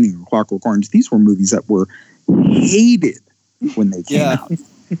The Shining or Clockwork Orange, these were movies that were hated when they came out.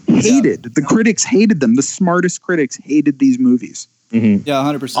 Hated. The critics hated them. The smartest critics hated these movies. Mm-hmm. Yeah,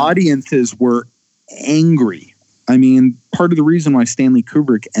 100%. Audiences were angry. I mean, part of the reason why Stanley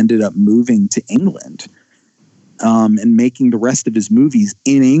Kubrick ended up moving to England and making the rest of his movies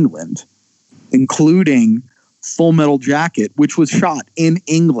in England, including Full Metal Jacket, which was shot in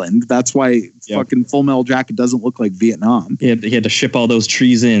England. That's why fucking Full Metal Jacket doesn't look like Vietnam. He had to ship all those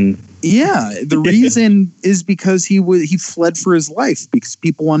trees in. Yeah, the reason is because he fled for his life because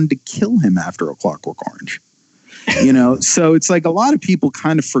people wanted to kill him after A Clockwork Orange. You know, so it's like a lot of people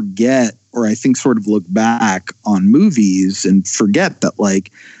kind of forget, or I think sort of look back on movies and forget that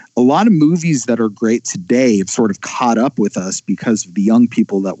like a lot of movies that are great today have sort of caught up with us because of the young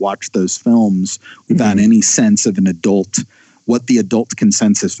people that watch those films without any sense of what the adult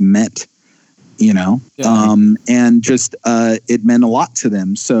consensus meant, you know? Yeah. And just, it meant a lot to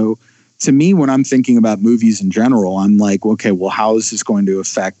them. So to me, when I'm thinking about movies in general, I'm like, okay, well, how is this going to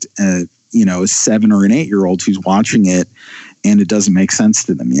affect, a 7 or an 8-year-old who's watching it and it doesn't make sense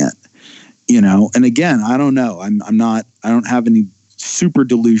to them yet, you know? And again, I don't know. I don't have any super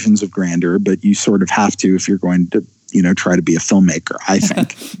delusions of grandeur, but you sort of have to if you're going to, you know, try to be a filmmaker, I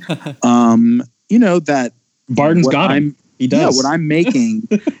think. You know, that Barton's got him. He does. Yeah, what I'm making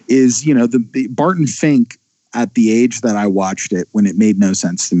is, you know, the Barton Fink at the age that I watched it when it made no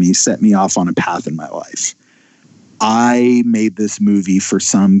sense to me, set me off on a path in my life. I made this movie for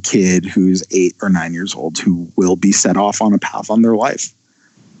some kid who's 8 or 9 years old who will be set off on a path on their life.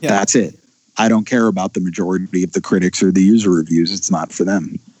 Yeah. That's it. I don't care about the majority of the critics or the user reviews. It's not for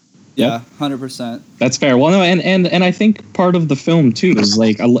them. Yeah, 100%. That's fair. Well, no, and I think part of the film too is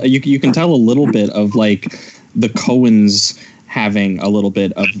like you can tell a little bit of like the Coens having a little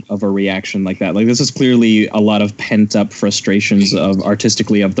bit of a reaction like that. Like this is clearly a lot of pent up frustrations of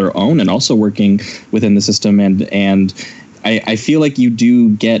artistically of their own and also working within the system. And I feel like you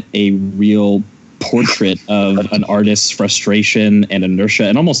do get a real portrait of an artist's frustration and inertia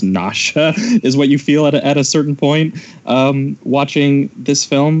and almost nausea is what you feel at a certain point watching this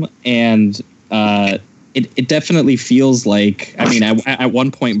film. And it definitely feels like, I mean, at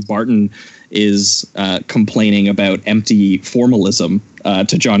one point Barton is complaining about empty formalism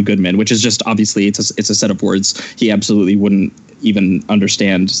to John Goodman, which is just obviously it's a set of words he absolutely wouldn't even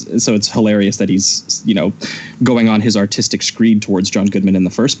understand. So it's hilarious that he's, you know, going on his artistic screed towards John Goodman in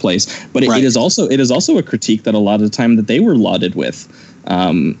the first place. But it is also a critique that a lot of the time that they were lauded with.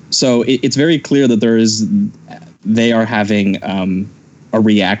 So it's very clear that they are having a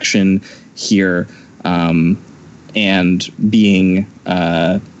reaction here and being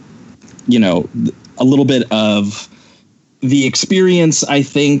you know, a little bit of the experience, I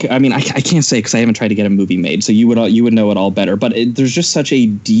think. I mean, I can't say because I haven't tried to get a movie made, so you would know it all better. But there's just such a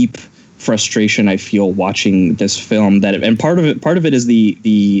deep frustration I feel watching this film and part of it is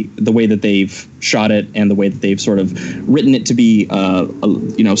the way that they've shot it and the way that they've sort of written it to be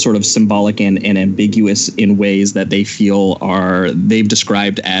you know, sort of symbolic and ambiguous in ways that they feel they've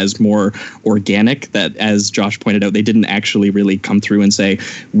described as more organic, that, as Josh pointed out, they didn't actually really come through and say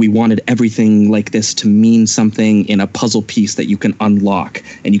we wanted everything like this to mean something in a puzzle piece that you can unlock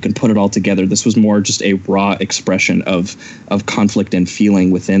and you can put it all together. This was more just a raw expression of conflict and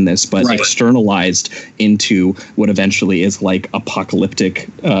feeling within this, but externalized into what eventually is like apocalyptic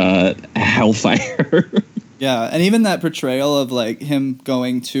hellfire. Yeah, and even that portrayal of like him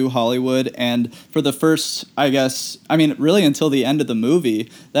going to Hollywood, and for the first, really until the end of the movie,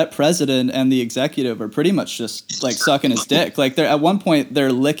 that president and the executive are pretty much just like sucking his dick. Like they're at one point they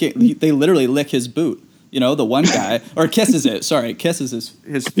literally lick his boot. You know, the one guy, or kisses his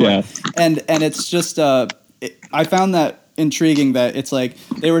foot. Yeah. And it's just I found that intriguing that it's like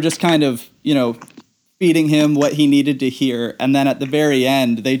they were just kind of, you know, feeding him what he needed to hear, and then at the very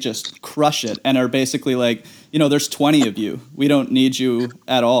end they just crush it and are basically like, there's 20 of you, we don't need you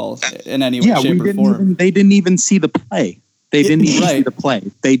at all in any way, shape, or form. They didn't even see the play. They didn't even see the play.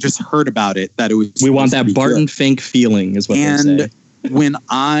 They just heard about it, that it was. We want that Barton Fink feeling, is what they say. When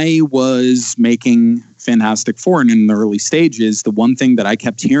I was making Fantastic Four and in the early stages, the one thing that I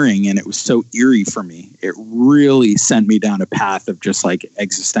kept hearing, and it was so eerie for me, it really sent me down a path of just like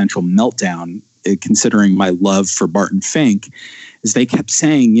existential meltdown, considering my love for Barton Fink, is they kept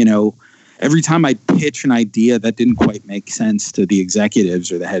saying, every time I'd pitch an idea that didn't quite make sense to the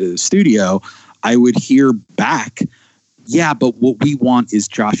executives or the head of the studio, I would hear back, yeah, but what we want is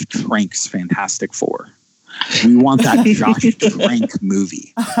Josh Trank's Fantastic Four. We want that Josh Trank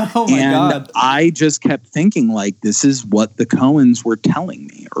movie. Oh my God. I just kept thinking, like, this is what the Coens were telling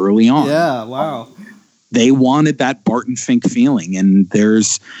me early on. Yeah, wow. They wanted that Barton Fink feeling. And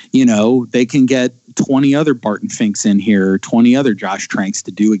there's, they can get 20 other Barton Finks in here, 20 other Josh Tranks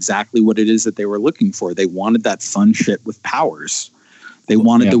to do exactly what it is that they were looking for. They wanted that fun shit with powers. They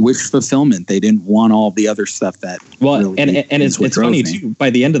wanted the wish fulfillment. They didn't want all the other stuff that. Well, really and it's funny too. By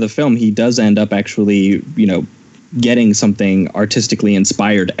the end of the film, he does end up actually, getting something artistically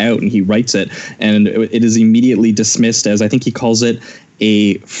inspired out, and he writes it, and it is immediately dismissed as, I think he calls it,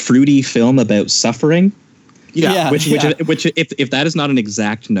 a fruity film about suffering. Which if that is not an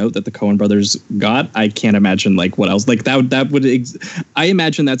exact note that the Coen brothers got, I can't imagine like what else. Like that would I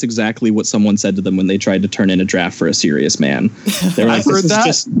imagine that's exactly what someone said to them when they tried to turn in a draft for A Serious Man. They were like, heard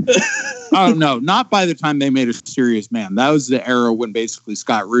that. Oh no, not by the time they made A Serious Man. That was the era when basically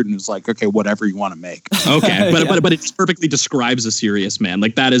Scott Rudin was like, okay, whatever you want to make. Okay, but it perfectly describes A Serious Man.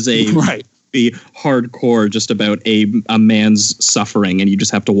 Like that is a right. Be hardcore, just about a man's suffering, and you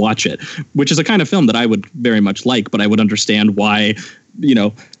just have to watch it, which is a kind of film that I would very much like, but I would understand why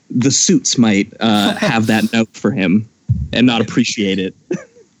the Suits might have that note for him and not appreciate it.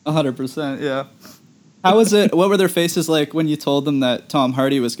 100%. Yeah. How was it? What were their faces like when you told them that Tom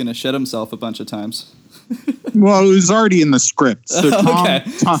Hardy was going to shit himself a bunch of times? Well, it was already in the script, so Tom,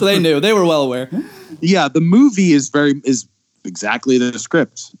 so they knew. They were well aware. Yeah, the movie is exactly the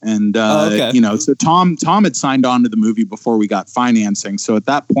script, and so Tom had signed on to the movie before we got financing, so at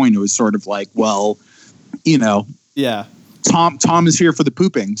that point it was sort of like, well, yeah, Tom is here for the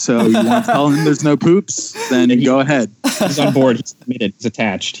pooping, so you want to tell him there's no poops, then go ahead. He's on board, he's committed, he's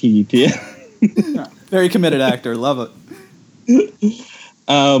attached, very committed actor. Love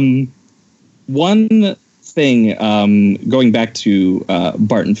it. One thing, going back to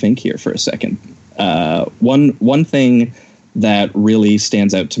Barton Fink here for a second, one thing that really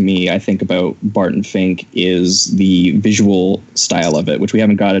stands out to me, I think, about Barton Fink is the visual style of it, which we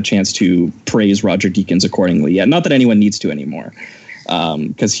haven't got a chance to praise Roger Deakins accordingly yet. Not that anyone needs to anymore,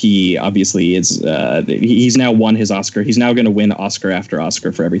 because he obviously is. He's now won his Oscar. He's now going to win Oscar after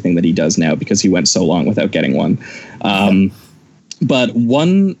Oscar for everything that he does now, because he went so long without getting one. But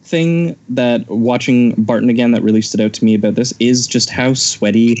one thing that watching Barton again that really stood out to me about this is just how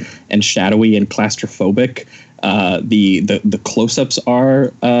sweaty and shadowy and claustrophobic the close-ups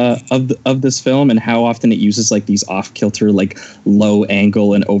are of this film, and how often it uses like these off-kilter, like low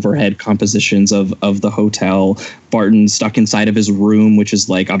angle and overhead compositions of the hotel. Barton stuck inside of his room, which is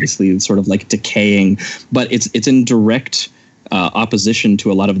like obviously sort of like decaying, but it's in direct opposition to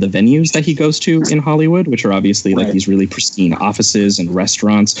a lot of the venues that he goes to in Hollywood, which are obviously like these really pristine offices and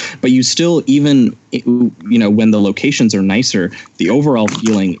restaurants. But you still, even, when the locations are nicer, the overall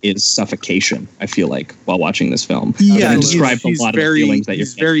feeling is suffocation, I feel like, while watching this film. Yeah, he's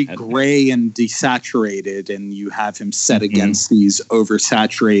very gray and desaturated, and you have him set against these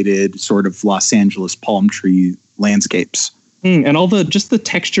oversaturated sort of Los Angeles palm tree landscapes. And all the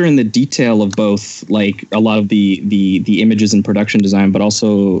texture and the detail of both, like a lot of the images and production design, but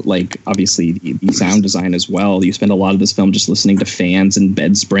also like obviously the sound design as well. You spend a lot of this film just listening to fans and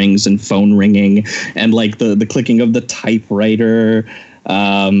bed springs and phone ringing and like the clicking of the typewriter,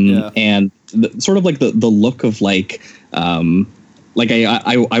 and sort of like the look of like I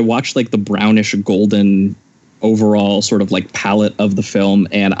watched like the brownish golden overall sort of like palette of the film,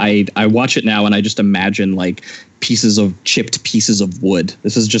 and I watch it now and I just imagine like chipped pieces of wood.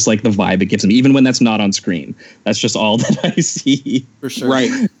 This is just like the vibe it gives me, even when that's not on screen. That's just all that I see. For sure.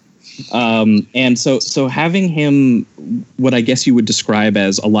 Right. And so having him, what I guess you would describe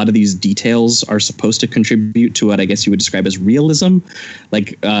as a lot of these details are supposed to contribute to what I guess you would describe as realism.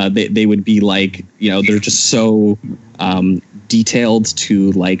 Like they would be like, they're just so detailed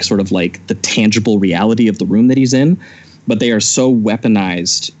to like sort of like the tangible reality of the room that he's in, but they are so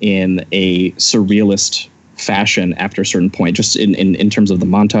weaponized in a surrealist fashion after a certain point, just in terms of the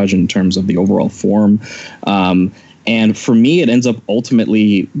montage, in terms of the overall form. And for me, it ends up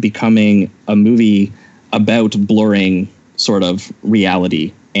ultimately becoming a movie about blurring sort of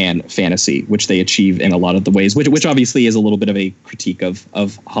reality and fantasy, which they achieve in a lot of the ways, which obviously is a little bit of a critique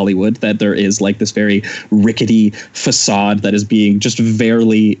of Hollywood, that there is like this very rickety facade that is being just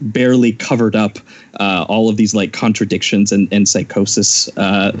barely covered up, all of these like contradictions and psychosis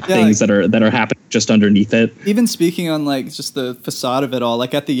things that are happening just underneath it. Even speaking on like just the facade of it all,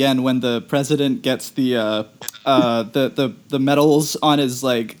 like at the end when the president gets the medals on his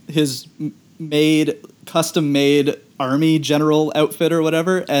like his custom made army general outfit or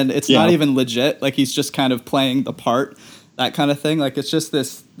whatever, and it's not even legit, like he's just kind of playing the part, that kind of thing. Like it's just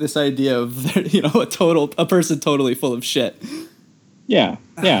this idea of, you know, a person totally full of shit. Well,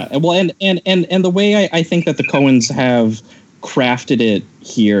 and the way I think that the Coens have crafted it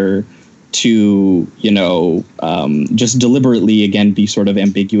here to, you know, just deliberately again be sort of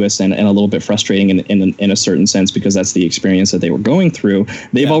ambiguous and a little bit frustrating in a certain sense, because that's the experience that they were going through.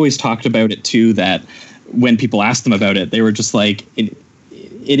 They've always talked about it too, that when people asked them about it, they were just like,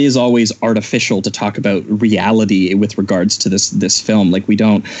 it is always artificial to talk about reality with regards to this film. Like we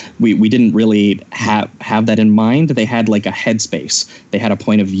didn't really have that in mind. They had like a headspace. They had a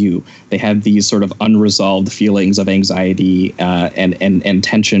point of view. They had these sort of unresolved feelings of anxiety and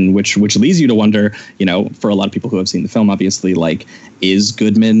tension, which leads you to wonder, you know, for a lot of people who have seen the film, obviously, like, is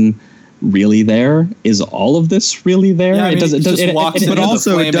Goodman really there? Is all of this really there? Yeah, I mean,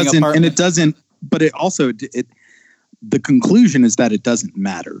 the conclusion is that it doesn't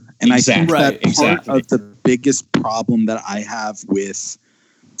matter. And I think that part of the biggest problem that I have with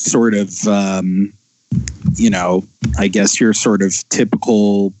sort of, you know, I guess your sort of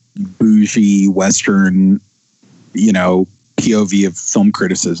typical bougie Western, you know, POV of film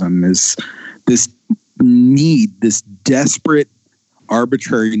criticism is this desperate,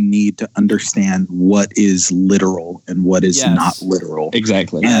 arbitrary need to understand what is literal and what is not literal.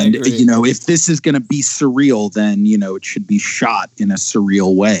 Exactly. And, you know, if this is going to be surreal, then, you know, it should be shot in a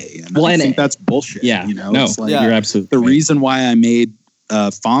surreal way. And I think that's bullshit. Yeah. You know, it's like, you're absolutely the reason why I made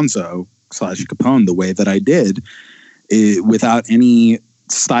Fonzo / Capone the way that I did, without any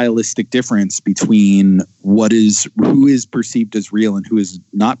stylistic difference between who is perceived as real and who is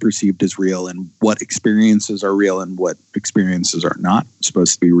not perceived as real, and what experiences are real and what experiences are not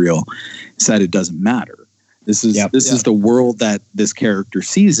supposed to be real, is that it doesn't matter. This is the world that this character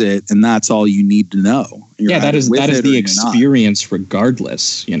sees it, and that's all you need to know. That is the experience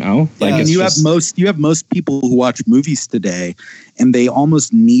regardless, you know? Like, and you have most people who watch movies today, and they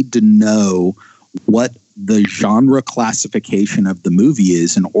almost need to know what the genre classification of the movie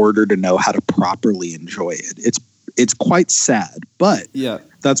is in order to know how to properly enjoy it. It's quite sad, but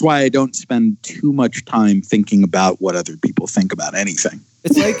that's why I don't spend too much time thinking about what other people think about anything.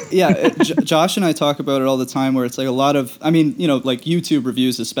 It's like, Josh and I talk about it all the time, where it's like a lot of, I mean, you know, like YouTube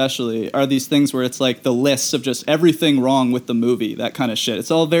reviews especially are these things where it's like the lists of just everything wrong with the movie, that kind of shit.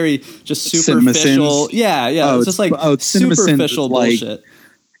 It's all very just superficial. It's just like superficial bullshit.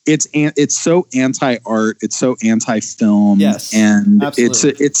 It's so anti-art, it's so anti-film, and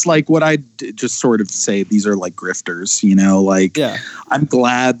absolutely. It's like what I just sort of say, these are like grifters, you know, like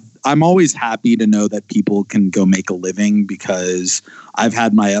I'm always happy to know that people can go make a living, because I've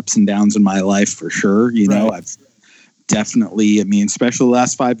had my ups and downs in my life for sure, you know. I've definitely, I mean, especially the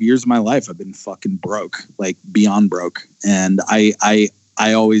last 5 years of my life, I've been fucking broke, like beyond broke, and I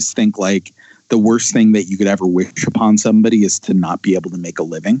always think like the worst thing that you could ever wish upon somebody is to not be able to make a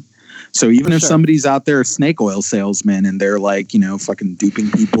living. So even if somebody's out there, a snake oil salesman, and they're like, you know, fucking duping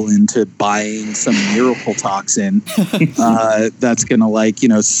people into buying some miracle toxin that's going to, like, you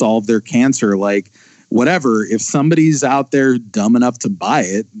know, solve their cancer, like, whatever. If somebody's out there dumb enough to buy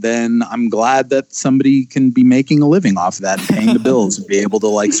it, then I'm glad that somebody can be making a living off of that and paying the bills and be able to,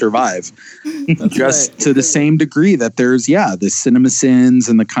 like, survive. Just to the same degree that there's the cinema sins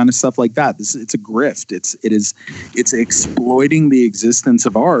and the kind of stuff like that. It's a grift. It's exploiting the existence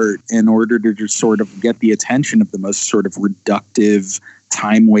of art in order to just sort of get the attention of the most sort of reductive,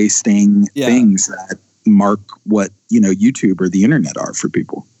 time wasting things that mark what, you know, YouTube or the internet are for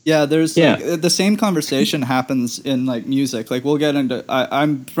people. Yeah, there's like, the same conversation happens in like music. Like we'll get into,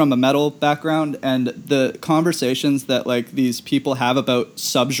 I'm from a metal background, and the conversations that like these people have about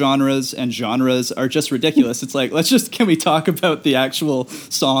subgenres and genres are just ridiculous. It's like, can we talk about the actual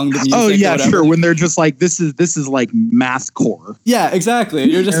song, the music? Oh yeah, sure. When they're just like, this is like mathcore. Yeah, exactly.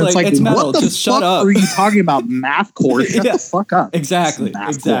 You're just like it's metal. Just shut up. What are you talking about, mathcore? Shut the fuck up. Exactly.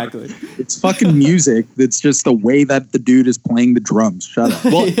 It's fucking music. It's just the way that the dude is playing the drums. Shut up.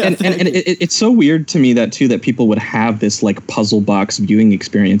 Well, it's so weird to me that people would have this like puzzle box viewing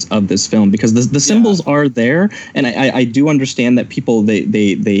experience of this film, because the symbols are there, and I do understand that people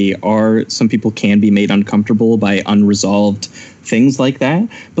some people can be made uncomfortable by unresolved things like that,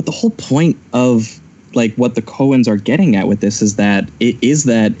 but the whole point of like what the Coens are getting at with this is that it is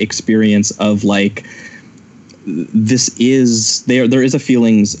that experience of like, there is a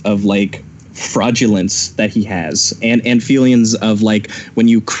feelings of like fraudulence that he has, and feelings of like when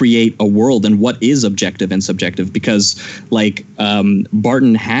you create a world and what is objective and subjective, because like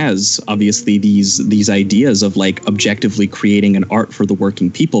Barton has obviously these ideas of like objectively creating an art for the working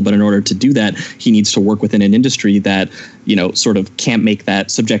people, but in order to do that he needs to work within an industry that, you know, sort of can't make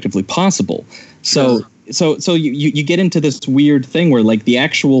that subjectively possible. So you get into this weird thing where like the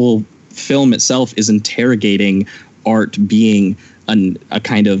actual film itself is interrogating art being a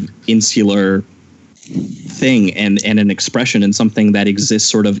kind of insular thing and an expression and something that exists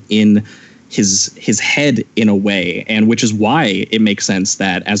sort of in his head in a way, and which is why it makes sense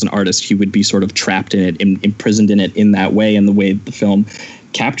that as an artist he would be sort of trapped in it, imprisoned in it in that way, and the way the film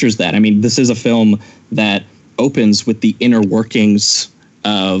captures that. I mean, this is a film that opens with the inner workings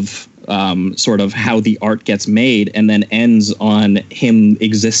of sort of how the art gets made, and then ends on him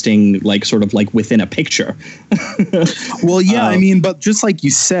existing like sort of like within a picture. Well, yeah, I mean, but just like you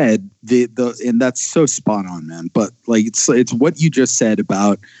said, the and that's so spot on, man. But like it's what you just said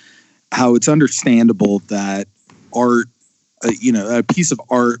about how it's understandable that art, a piece of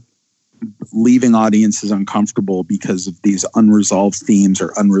art leaving audiences uncomfortable because of these unresolved themes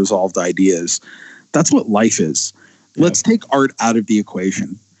or unresolved ideas. That's what life is. Yeah. Let's take art out of the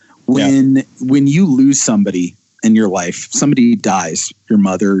equation. When you lose somebody in your life, somebody dies, your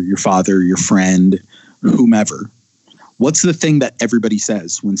mother, your father, your friend, whomever, what's the thing that everybody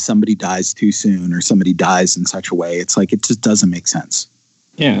says when somebody dies too soon or somebody dies in such a way? It's like, it just doesn't make sense.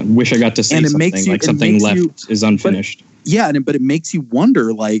 Yeah. Wish I got to say something like something left is unfinished. But it makes you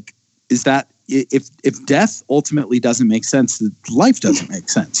wonder, like, is that if death ultimately doesn't make sense, life doesn't make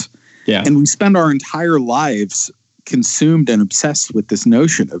sense. Yeah. And we spend our entire lives consumed and obsessed with this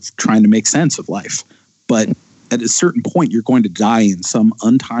notion of trying to make sense of life. But at a certain point, you're going to die in some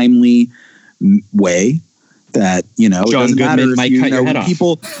untimely way that, it doesn't matter if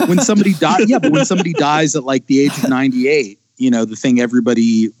people, when somebody dies, but when somebody dies at like the age of 98, the thing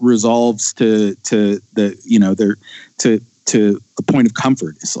everybody resolves to a point of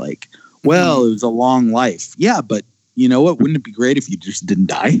comfort is like, well, it was a long life. Yeah. But you know what? Wouldn't it be great if you just didn't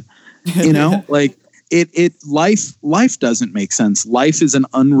die? Like, life doesn't make sense. Life is an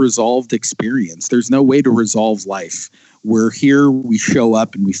unresolved experience. There's no way to resolve life. We're here, we show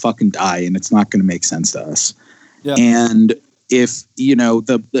up, and we fucking die, and it's not going to make sense to us. Yeah. And if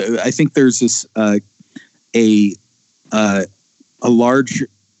I think there's this a large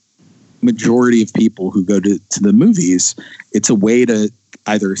majority of people who go to the movies, it's a way to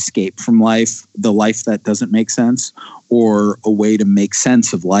either escape from life, the life that doesn't make sense, or a way to make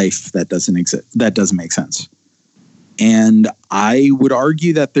sense of life that doesn't make sense. And I would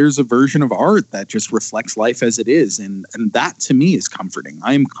argue that there's a version of art that just reflects life as it is. And that to me is comforting.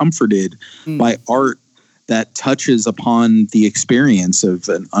 I am comforted by art that touches upon the experience of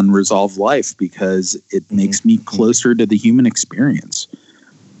an unresolved life, because it makes me closer to the human experience.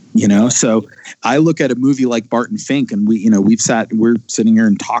 So I look at a movie like Barton Fink, and we're sitting here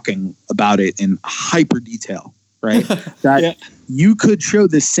and talking about it in hyper detail, right? That you could show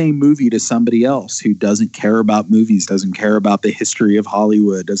this same movie to somebody else who doesn't care about movies, doesn't care about the history of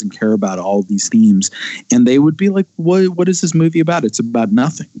Hollywood, doesn't care about all these themes. And they would be like, what is this movie about? It's about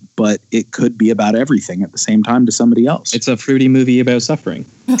nothing, but it could be about everything at the same time to somebody else. It's a fruity movie about suffering.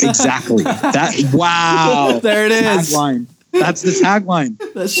 Exactly. Wow. There it is. Tagline. That's the tagline.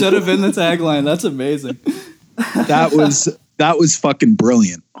 That should have been the tagline. That's amazing. That was fucking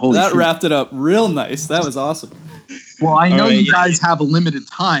brilliant. Holy shit. Wrapped it up real nice. That was awesome. Well, I know you guys have a limited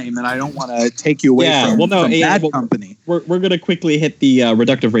time, and I don't want to take you away from Bad Company. We're going to quickly hit the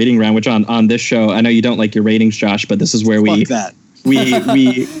reductive rating round, which on this show, I know you don't like your ratings, Josh, but this is where we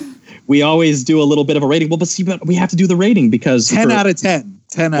always do a little bit of a rating. Well, but we have to do the rating because 10 out of 10.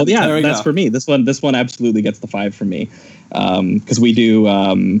 10 out of 10. Yeah, that's for me. This one absolutely gets the 5 from me. Because we do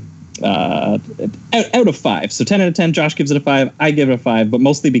out of 5. So 10 out of 10, Josh gives it a 5. I give it a 5, but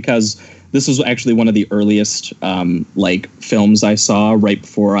mostly because this was actually one of the earliest films I saw right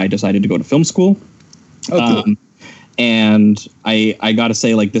before I decided to go to film school. Oh, cool. And I got to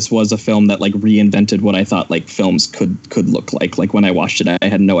say, like, this was a film that like reinvented what I thought like films could look like. Like when I watched it, I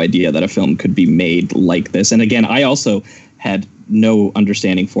had no idea that a film could be made like this. And again, I also had no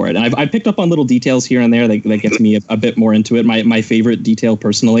understanding for it. And I've picked up on little details here and there that gets me a bit more into it. My favorite detail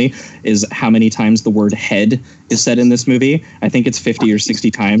personally is how many times the word head is said in this movie. I think it's 50 or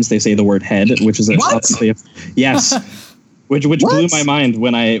 60 times they say the word head, which is yes. Which blew my mind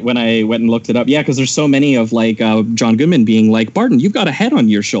when I went and looked it up. Yeah, because there's so many of like John Goodman being like, Barton, you've got a head on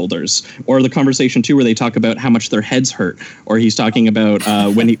your shoulders. Or the conversation too where they talk about how much their heads hurt. Or he's talking about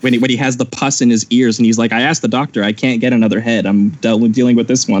when he has the pus in his ears and he's like, I asked the doctor, I can't get another head. I'm dealing with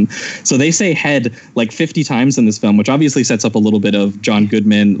this one. So they say head like 50 times in this film, which obviously sets up a little bit of John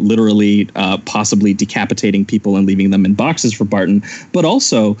Goodman literally possibly decapitating people and leaving them in boxes for Barton, but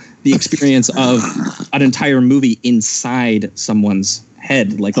also the experience of an entire movie inside someone's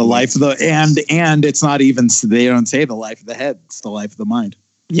head, like the life of the and it's not even, they don't say the life of the head, it's the life of the mind.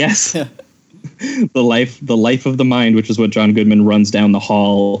 Yes. the life of the mind, which is what John Goodman runs down the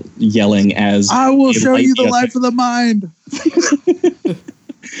hall yelling as I will show you the life of the mind.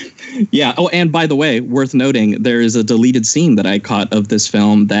 Yeah. Oh, and by the way, worth noting, there is a deleted scene that I caught of this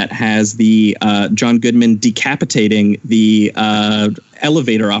film that has the John Goodman decapitating the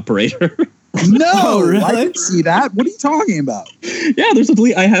elevator operator. No, really? I didn't see that. What are you talking about? Yeah, there's a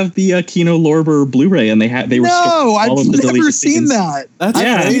delete. I have the Kino Lorber Blu-ray, and they restored I've all of the never seen scenes. that. That's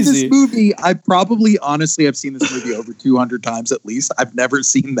I've crazy. seen this movie. I probably, honestly, have seen this movie over 200 times at least. I've never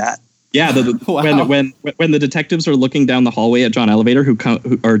seen that. Yeah, Wow. when the detectives are looking down the hallway at John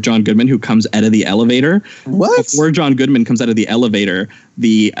John Goodman, who comes out of the elevator. What? Before John Goodman comes out of the elevator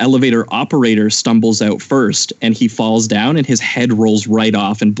operator stumbles out first, and he falls down, and his head rolls right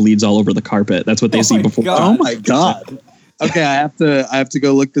off and bleeds all over the carpet. That's what they see before. God. Oh my God. Okay, I have to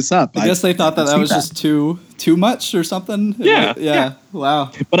go look this up. I guess they thought that was just too much or something. Yeah.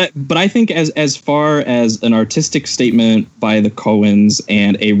 Wow. But I think as far as an artistic statement by the Coens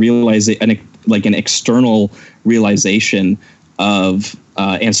and an external realization of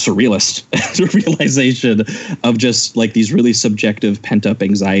and surrealist realization of just like these really subjective pent up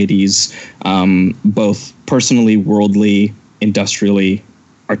anxieties, both personally, worldly, industrially,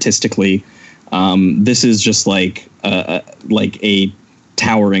 artistically. This is just like a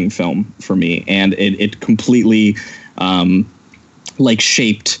towering film for me, and it completely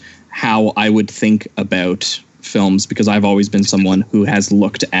shaped how I would think about films, because I've always been someone who has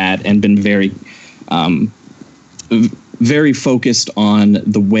looked at and been very very focused on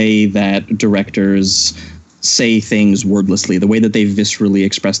the way that directors say things wordlessly, the way that they viscerally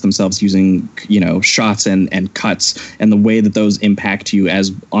express themselves using, shots and cuts, and the way that those impact you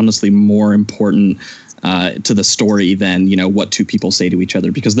as honestly more important to the story than, what two people say to each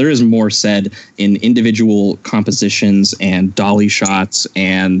other, because there is more said in individual compositions and dolly shots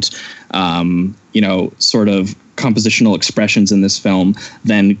and, sort of compositional expressions in this film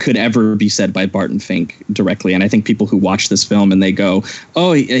than could ever be said by Barton Fink directly. And I think people who watch this film and they go,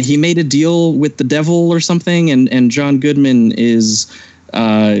 oh, he made a deal with the devil or something, and John Goodman is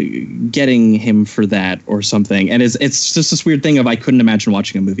getting him for that or something. And it's just this weird thing of, I couldn't imagine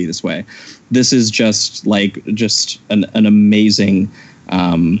watching a movie this way. This is just an amazing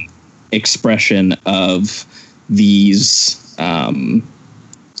expression of these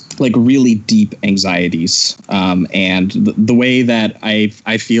really deep anxieties, and the way that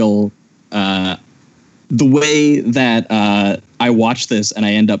I feel, the way that I watch this and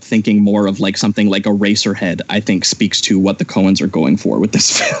I end up thinking more of like something like Eraserhead, I think speaks to what the Coens are going for with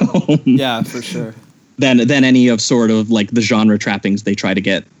this film. Yeah, for sure. Than any of sort of like the genre trappings they try to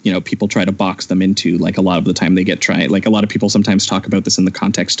get, people try to box them into. Like a lot of the time they get a lot of people sometimes talk about this in the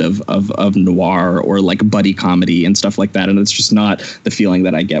context of noir or like buddy comedy and stuff like that. And it's just not the feeling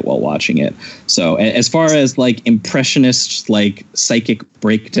that I get while watching it. So as far as like impressionist, like psychic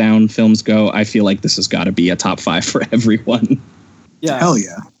breakdown films go, I feel like this has got to be a top 5 for everyone. Yeah. Hell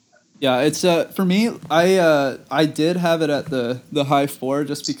yeah. Yeah, it's for me. I did have it at the high 4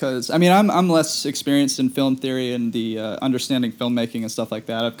 just because I'm less experienced in film theory and the understanding filmmaking and stuff like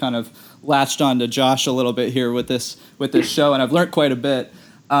that. I've kind of latched on to Josh a little bit here with this show, and I've learned quite a bit.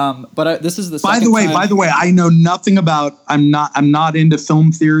 But this is the second time. By the way, I know nothing about. I'm not into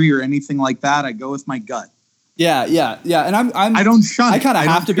film theory or anything like that. I go with my gut. Yeah, and I don't shun. I kind of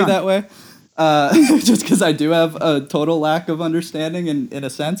have to be shun. that way. Just because I do have a total lack of understanding in a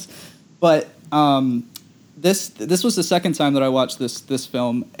sense. But this was the second time that I watched this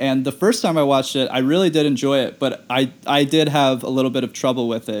film, and the first time I watched it, I really did enjoy it, but I did have a little bit of trouble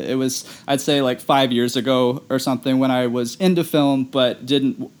with it. It was, I'd say, like 5 years ago or something when I was into film, but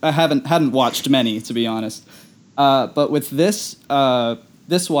hadn't watched many, to be honest. But with this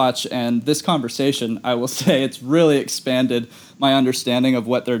this watch and this conversation, I will say it's really expanded my understanding of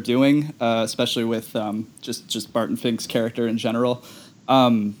what they're doing, especially with just Barton Fink's character in general.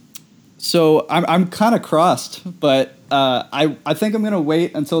 So I'm kind of crossed, but I think I'm going to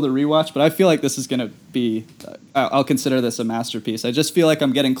wait until the rewatch, but I feel like this is going to be, I'll consider this a masterpiece. I just feel like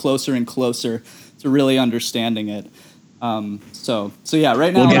I'm getting closer and closer to really understanding it. So yeah,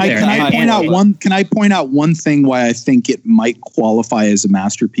 right now. Can I point out one thing why I think it might qualify as a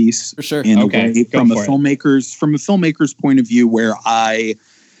masterpiece? For sure. In a way, from a filmmaker's point of view, where I,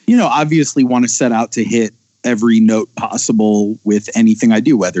 obviously want to set out to hit every note possible with anything I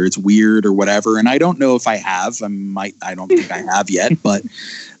do, whether it's weird or whatever. And I don't know if I have. I don't think I have yet. But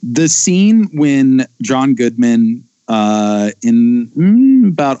the scene when John Goodman, in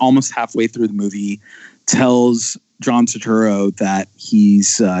about almost halfway through the movie, tells John Turturro that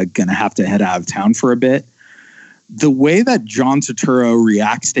he's going to have to head out of town for a bit. The way that John Turturro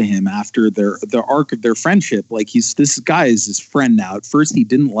reacts to him after the arc of their friendship, like this guy is his friend now. At first, he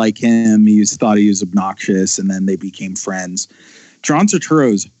didn't like him. He thought he was obnoxious, and then they became friends. John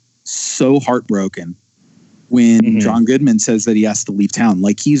Turturro's so heartbroken when John Goodman says that he has to leave town.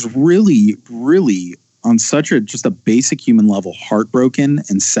 Like, he's really, really on such just a basic human level, heartbroken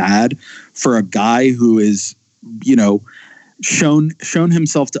and sad for a guy who is, shown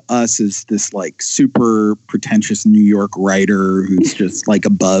himself to us as this like super pretentious New York writer who's just like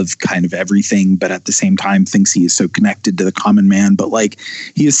above kind of everything, but at the same time thinks he is so connected to the common man. But like,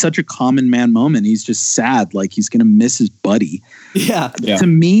 he is such a common man moment. He's just sad. Like, he's going to miss his buddy. Yeah. To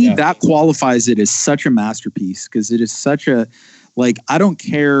me, that qualifies it as such a masterpiece, because it is such a, like, I don't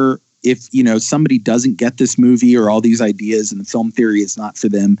care if, somebody doesn't get this movie or all these ideas and the film theory is not for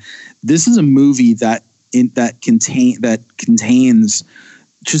them. This is a movie that contains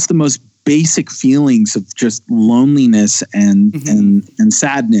just the most basic feelings of just loneliness and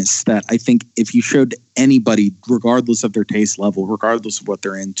sadness that I think if you showed anybody, regardless of their taste level, regardless of what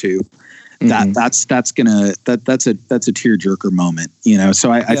they're into, that's a tearjerker moment,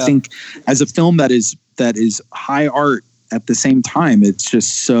 So I think as a film that is high art, at the same time, it's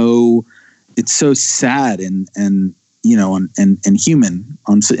just so sad and human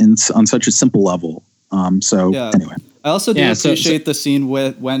on such a simple level. Anyway, I also do appreciate the scene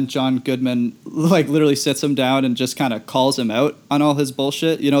when John Goodman like literally sits him down and just kind of calls him out on all his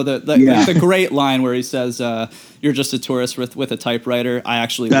bullshit. The great line where he says, "You're just a tourist with a typewriter. I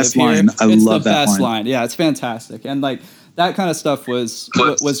actually live here." I love that best line. Yeah, it's fantastic, and like that kind of stuff was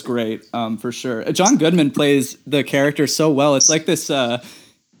great for sure. John Goodman plays the character so well. It's like this.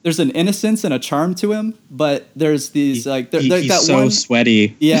 There's an innocence and a charm to him, but there's these like he's that so one,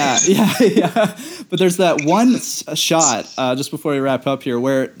 sweaty. Yeah. But there's that one shot just before we wrap up here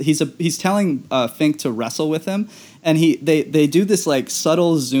where he's telling Fink to wrestle with him, and they do this like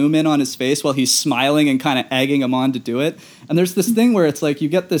subtle zoom in on his face while he's smiling and kind of egging him on to do it. And there's this thing where it's like you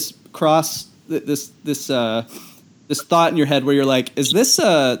get this this thought in your head where you're like, is this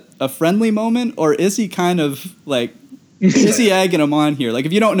a friendly moment, or is he kind of like, is he egging him on here? Like,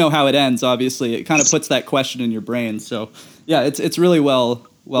 if you don't know how it ends, obviously, it kind of puts that question in your brain. So, yeah, it's really well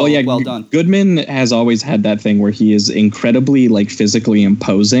done. Goodman has always had that thing where he is incredibly like physically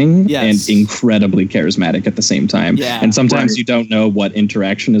imposing and incredibly charismatic at the same time. Yeah, and sometimes you don't know what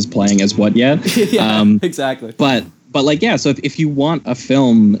interaction is playing as what yet. Exactly. But like, yeah. So if you want a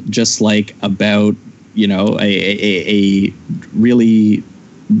film just like about a really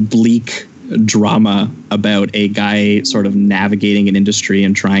bleak drama about a guy sort of navigating an industry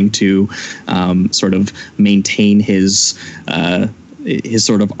and trying to sort of maintain his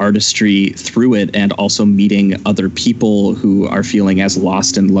sort of artistry through it, and also meeting other people who are feeling as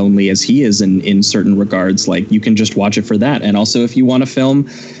lost and lonely as he is in certain regards, like, you can just watch it for that. And also, if you want a film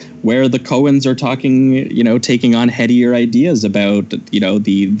where the Coens are talking, taking on headier ideas about,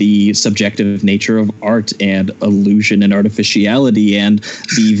 the subjective nature of art and illusion and artificiality and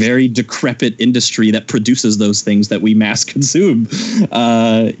the very decrepit industry that produces those things that we mass consume,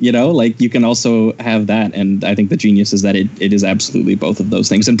 you can also have that. And I think the genius is that it is absolutely both of those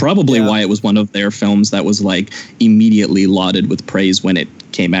things, and probably why it was one of their films that was like immediately lauded with praise when it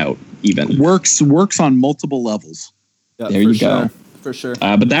came out. Even works on multiple levels. Yeah, there you go. For sure.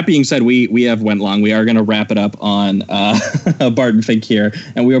 But that being said, we have went long. We are going to wrap it up on Barton Fink here,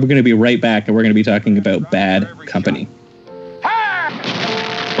 and we are going to be right back, and we're going to be talking about Bad Company.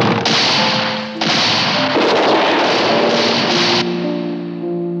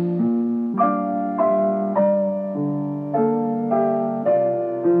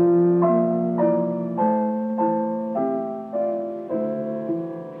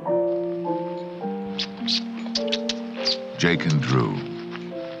 Jake and Drew,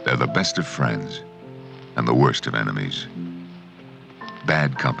 They're the best of friends and the worst of enemies.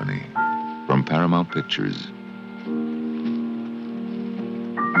 Bad Company from Paramount Pictures.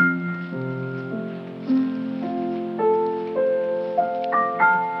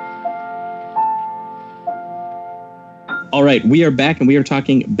 All right, we are back and we are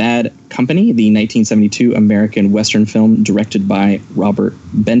talking Bad Company, the 1972 American Western film directed by Robert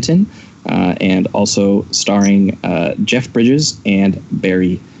Benton and also starring Jeff Bridges and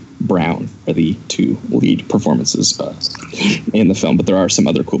Barry Brown are the two lead performances in the film. But there are some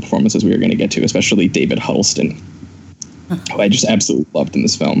other cool performances we are going to get to, especially David Huddleston, who I just absolutely loved in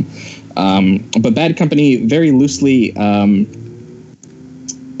this film. But Bad Company, very loosely,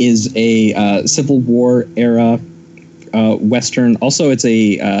 is a Civil War era Western. Also, it's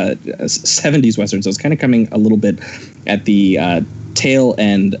a 70s Western, so it's kind of coming a little bit at the tail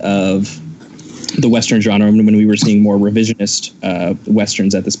end of the Western genre when we were seeing more revisionist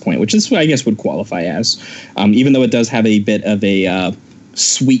Westerns at this point, which is what I guess would qualify as, even though it does have a bit of a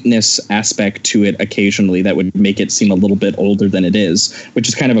sweetness aspect to it occasionally that would make it seem a little bit older than it is, which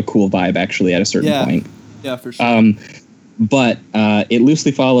is kind of a cool vibe actually at a certain point. Yeah, for sure. But it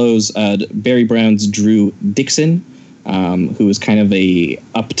loosely follows Barry Brown's Drew Dixon, who is kind of a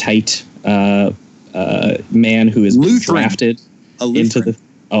uptight man who is drafted into the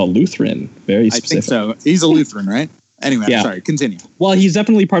Lutheran. Very specific. I think so. He's a Lutheran, right? Anyway, yeah. Sorry, continue. Well, he's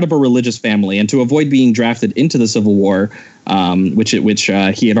definitely part of a religious family, and to avoid being drafted into the Civil War, which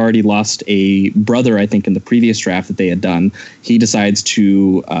he had already lost a brother, I think, in the previous draft that they had done, he decides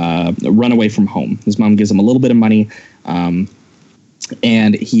to run away from home. His mom gives him a little bit of money,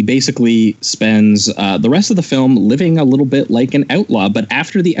 and he basically spends the rest of the film living a little bit like an outlaw. But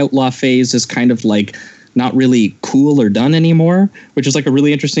after the outlaw phase is kind of like not really cool or done anymore, which is like a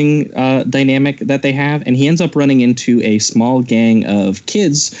really interesting dynamic that they have. And he ends up running into a small gang of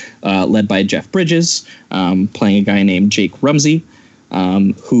kids led by Jeff Bridges, playing a guy named Jake Rumsey,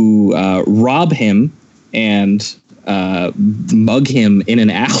 who rob him and mug him in an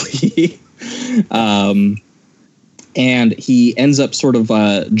alley. And he ends up sort of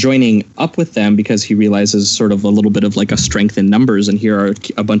joining up with them because he realizes sort of a little bit of like a strength in numbers. And here are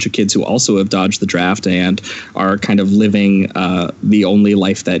a bunch of kids who also have dodged the draft and are kind of living the only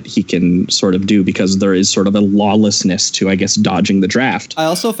life that he can sort of do, because there is sort of a lawlessness to, I guess, dodging the draft. I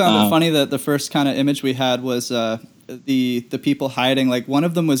also found it funny that the first kind of image we had was the people hiding. Like one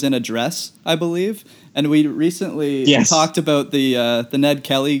of them was in a dress, I believe. And we recently talked about the Ned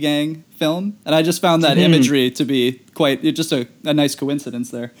Kelly gang film, and I just found that imagery to be just a nice coincidence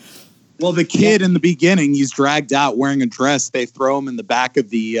there. Well, the kid in the beginning, he's dragged out wearing a dress. They throw him in the back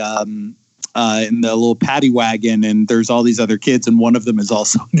of the in the little paddy wagon, and there's all these other kids, and one of them is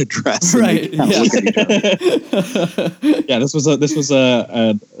also in a dress. Right? Yeah. Yeah. This was a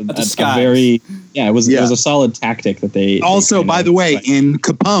very it was a solid tactic that they. Also, by the way, in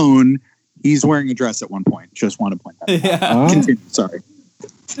Capone, he's wearing a dress at one point. Just want to point that out. Continue. Sorry.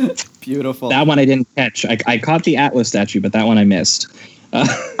 Beautiful. That one I didn't catch. I caught the Atlas statue, but that one I missed.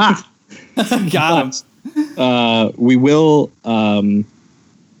 Got him. We will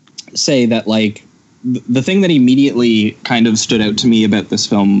say that, like, the thing that immediately kind of stood out to me about this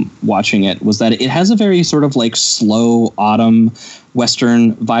film watching it was that it has a very sort of like slow autumn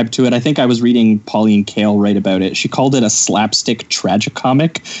Western vibe to it. I think I was reading Pauline Kael write about it. She called it a slapstick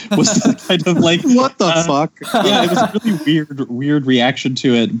tragicomic. Was the kind of like what the fuck? Yeah, it was a really weird reaction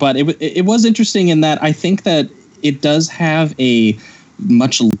to it. But it was interesting in that I think that it does have a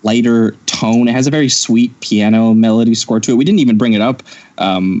much lighter tone. It has a very sweet piano melody score to it. We didn't even bring it up,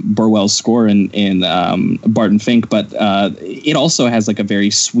 Burwell's score in Barton Fink, but it also has like a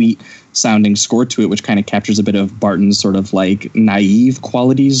very sweet sounding score to it, which kind of captures a bit of Barton's sort of like naive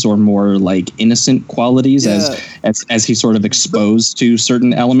qualities or more like innocent qualities as he's sort of exposed to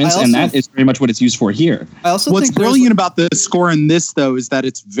certain elements. And that is very much what it's used for here. What's brilliant about the score in this, though, is that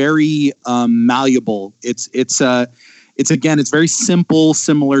it's very malleable. It's very simple,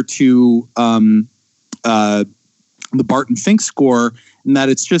 similar to the Barton Fink score, in that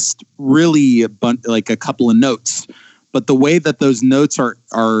it's just really like a couple of notes. But the way that those notes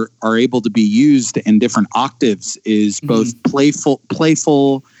are able to be used in different octaves is both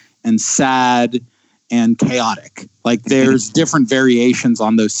playful and sad and chaotic. Like there's different variations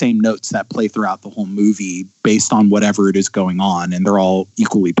on those same notes that play throughout the whole movie based on whatever it is going on, and they're all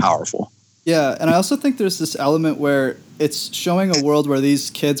equally powerful. Yeah, and I also think there's this element where it's showing a world where these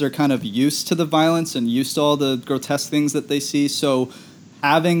kids are kind of used to the violence and used to all the grotesque things that they see. So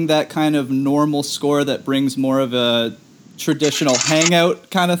having that kind of normal score that brings more of a traditional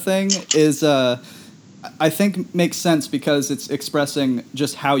hangout kind of thing is I think makes sense because it's expressing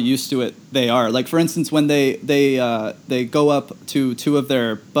just how used to it they are. Like, for instance, when they go up to two of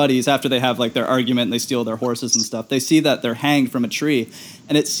their buddies after they have like their argument and they steal their horses and stuff, they see that they're hanged from a tree,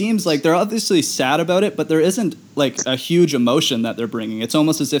 and it seems like they're obviously sad about it, but there isn't like a huge emotion that they're bringing. It's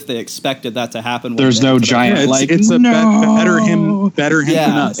almost as if they expected that to happen. There's no giant it's a better him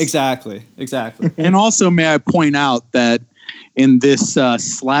than us. Exactly. And also, may I point out that in this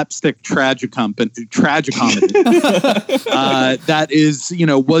slapstick tragicomedy that is,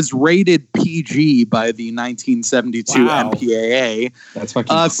 was rated PG by the 1972 MPAA. That's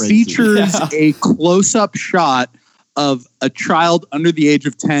fucking crazy. Features a close-up shot of a child under the age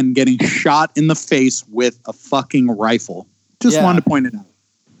of 10 getting shot in the face with a fucking rifle. Just wanted to point it out.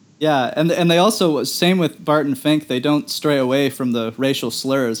 Yeah, and they also, same with Barton Fink, they don't stray away from the racial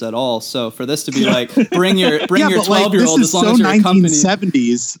slurs at all. So for this to be like, bring your 12-year-old as long as you're accompanied.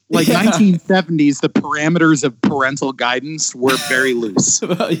 1970s, 1970s, the parameters of parental guidance were very loose.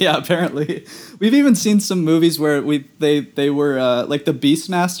 Well, yeah, apparently. We've even seen some movies where they were like the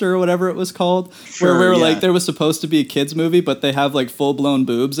Beastmaster or whatever it was called, where we were like, there was supposed to be a kids movie, but they have like full-blown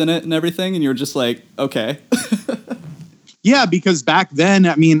boobs in it and everything, and you're just like, okay. Yeah, because back then,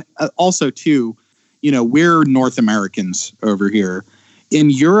 I mean, also too, we're North Americans over here.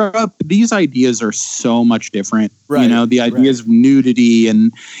 In Europe, these ideas are so much different. Right, the ideas of nudity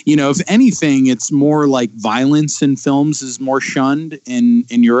and, if anything, it's more like violence in films is more shunned in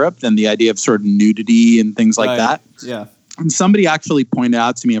Europe than the idea of sort of nudity and things like that. Yeah. And somebody actually pointed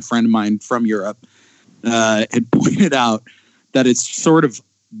out to me, a friend of mine from Europe, had pointed out that it's sort of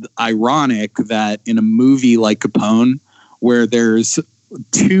ironic that in a movie like Capone, where there's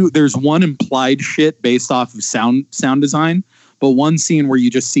one implied shit based off of sound design, but one scene where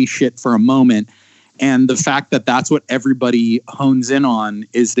you just see shit for a moment. And the fact that that's what everybody hones in on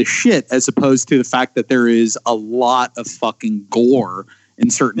is the shit, as opposed to the fact that there is a lot of fucking gore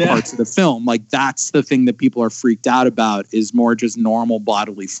in certain parts of the film. Like, that's the thing that people are freaked out about, is more just normal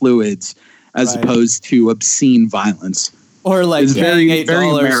bodily fluids as opposed to obscene violence. Or like paying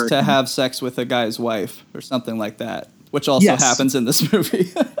 $8 to have sex with a guy's wife or something like that. Which also happens in this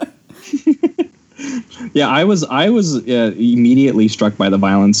movie. Yeah, I was immediately struck by the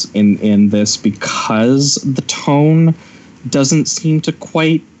violence in this because the tone doesn't seem to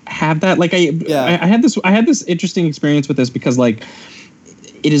quite have that. Like I had this interesting experience with this because like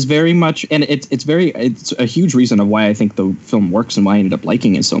it is very much, and it's a huge reason of why I think the film works and why I ended up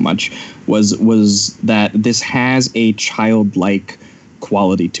liking it so much was that this has a childlike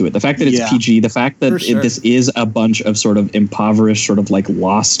quality to it. The fact that it's PG, the fact that this is a bunch of sort of impoverished, sort of like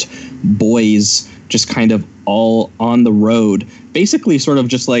lost boys just kind of all on the road, basically sort of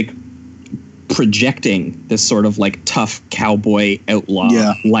just like projecting this sort of like tough cowboy outlaw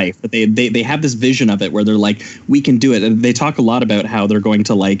life. But they have this vision of it where they're like, we can do it. And they talk a lot about how they're going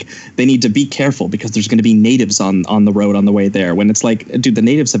to like, they need to be careful because there's going to be natives on the road on the way there. When it's like, dude, the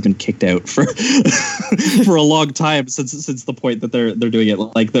natives have been kicked out for for a long time since the point that they're doing it.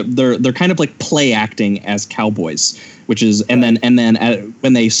 Like they're kind of like play acting as cowboys, which is and then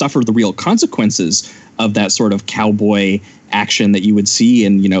when they suffer the real consequences of that sort of cowboy action that you would see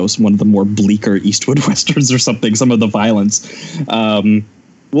in, one of the more bleaker Eastwood westerns or something, some of the violence. When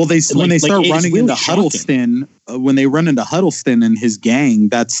they start running into Huddleston, when they run into Huddleston and his gang,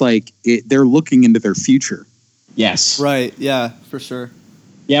 that's like they're looking into their future. Yes. Right. Yeah, for sure.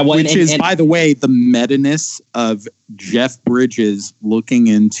 Yeah. Well, which is, by the way, the meta-ness of Jeff Bridges looking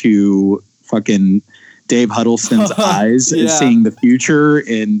into fucking Dave Huddleston's eyes and seeing the future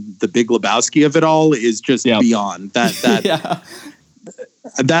and the Big Lebowski of it all is just beyond that.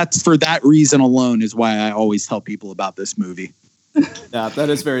 That's for that reason alone is why I always tell people about this movie. Yeah, that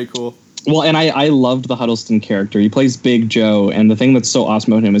is very cool. Well, and I loved the Huddleston character. He plays Big Joe, and the thing that's so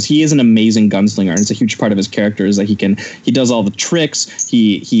awesome about him is he is an amazing gunslinger, and it's a huge part of his character is that he does all the tricks,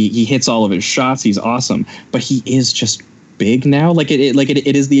 he hits all of his shots, he's awesome, but he is just big now. Like it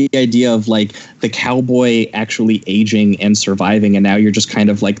is the idea of like the cowboy actually aging and surviving, and now you're just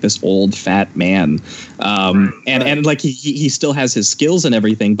kind of like this old fat man. And like he still has his skills and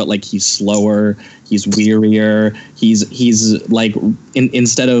everything, but like he's slower, he's wearier, he's like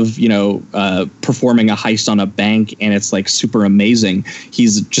instead of performing a heist on a bank and it's like super amazing,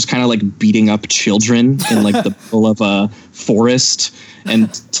 he's just kind of like beating up children in like the middle of a forest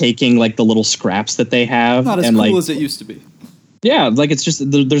and taking like the little scraps that they have. Not as and, cool like, as it used to be. Yeah, like it's just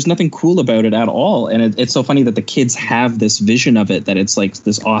there's nothing cool about it at all, and it's so funny that the kids have this vision of it, that it's like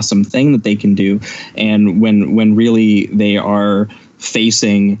this awesome thing that they can do, and when really they are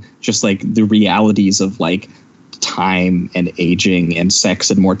facing just like the realities of like time and aging and sex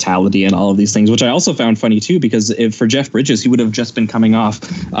and mortality and all of these things, which I also found funny too, because for Jeff Bridges, he would have just been coming off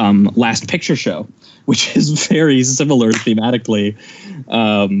Last Picture Show, which is very similar thematically,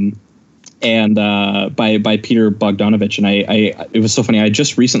 and by Peter Bogdanovich. And I it was so funny. I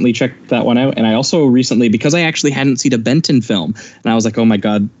just recently checked that one out, and I also recently, because I actually hadn't seen a Benton film, and I was like, oh my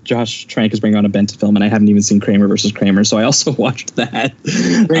God, Josh Trank is bringing on a Benton film, and I haven't even seen Kramer versus Kramer, so I also watched that.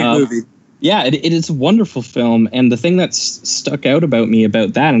 Great movie. Yeah, it is a wonderful film. And the thing that's stuck out about me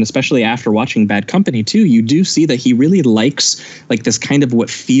about that, and especially after watching Bad Company too, you do see that he really likes like this kind of what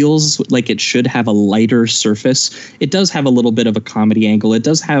feels like it should have a lighter surface. It does have a little bit of a comedy angle. It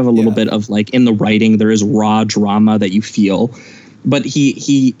does have a little bit of like in the writing, there is raw drama that you feel. But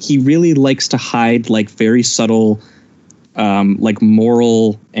he really likes to hide like very subtle like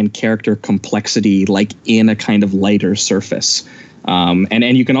moral and character complexity like in a kind of lighter surface.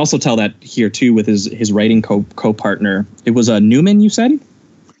 And you can also tell that here too with his writing co-partner. It was Newman, you said?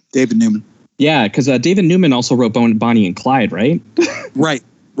 David Newman. Yeah, because David Newman also wrote Bonnie and Clyde, right? Right.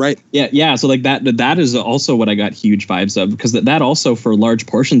 Yeah. So like that is also what I got huge vibes of, because that also for large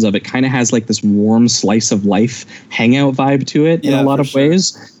portions of it kind of has like this warm slice of life hangout vibe to it in a lot of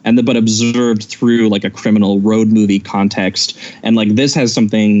ways, but observed through like a criminal road movie context. And like this has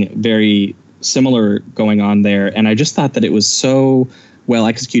something very similar going on there, and I just thought that it was so well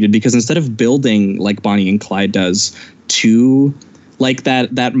executed, because instead of building like Bonnie and Clyde does to like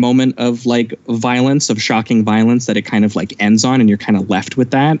that moment of like violence, of shocking violence that it kind of like ends on, and you're kind of left with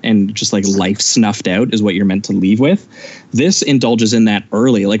that, and just like life snuffed out is what you're meant to leave with. This indulges in that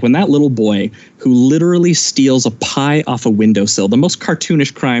early, like when that little boy who literally steals a pie off a windowsill, the most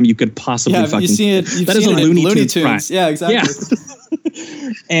cartoonish crime you could possibly fucking see it. That is a Looney Tunes crime. Yeah, exactly. Yeah.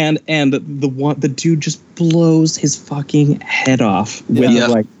 and the dude just blows his fucking head off with a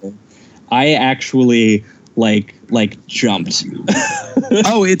rifle. I actually like jumped.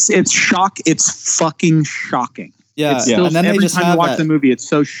 Oh, it's fucking shocking. Yeah, it's still, and then every time you watch the movie, it's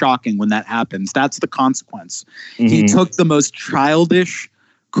so shocking when that happens. That's the consequence. Mm-hmm. He took the most childish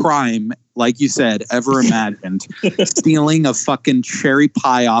crime, like you said, ever imagined, stealing a fucking cherry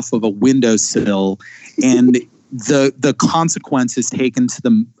pie off of a windowsill, and the consequence is taken to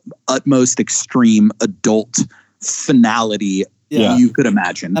the utmost extreme adult finality you could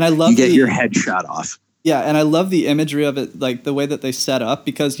imagine. And I love you get your head shot off. Yeah, and I love the imagery of it, like the way that they set up,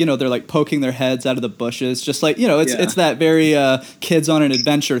 because, you know, they're like poking their heads out of the bushes, just like, you know, it's that very kids on an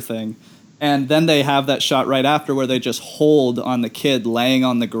adventure thing. And then they have that shot right after where they just hold on the kid laying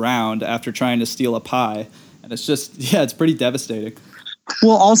on the ground after trying to steal a pie. And it's just, it's pretty devastating.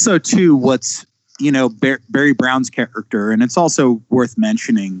 Well, also, too, what's, you know, Barry Brown's character, and it's also worth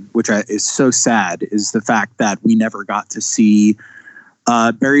mentioning, which is so sad, is the fact that we never got to see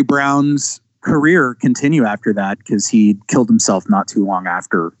Barry Brown's career continue after that, because he killed himself not too long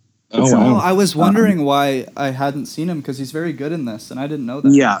after. Wow. I was wondering why I hadn't seen him, because he's very good in this, and I didn't know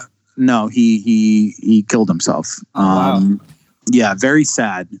that. Yeah, no, he killed himself. Wow. Yeah, very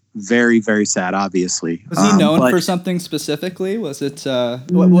sad. Very, very sad, obviously. Was he known for something specifically? Was it I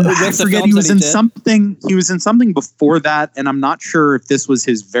forget, he was in something. He was in something before that, and I'm not sure if this was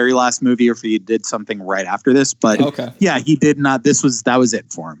his very last movie or if he did something right after this, but yeah, he did not. That was it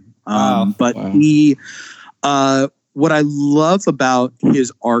for him. He what I love about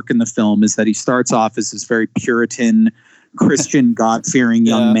his arc in the film is that he starts off as this very Puritan, Christian, God-fearing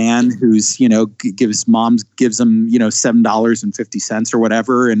young man who's, you know, gives him, you know, $7.50 or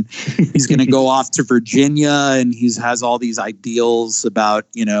whatever, and he's going to go off to Virginia, and has all these ideals about,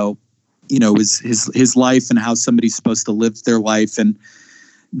 you know his life and how somebody's supposed to live their life, and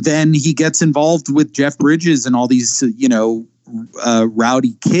then he gets involved with Jeff Bridges and all these, you know,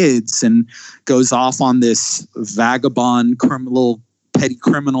 rowdy kids, and goes off on this vagabond petty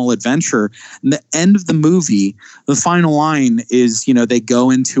criminal adventure. And the end of the movie, the final line is, you know, they go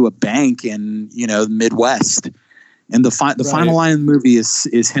into a bank in, you know, the Midwest, and the final line of the movie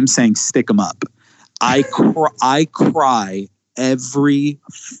is him saying, "Stick 'em up." I cry every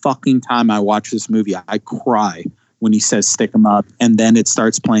fucking time I watch this movie. I cry when he says "stick 'em up," and then it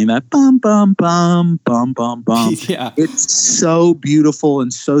starts playing that bum bum bum bum bum bum. Yeah, it's so beautiful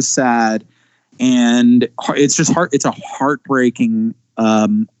and so sad, and it's just it's a heartbreaking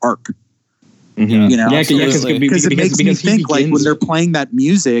arc. Mm-hmm. You know, because it makes me think, like, when they're playing that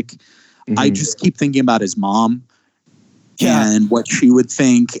music, I just keep thinking about his mom. And what she would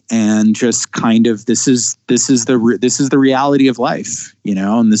think, and just kind of this is the reality of life, you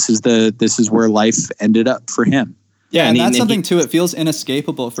know, and this is where life ended up for him. Yeah, and that's something too. It feels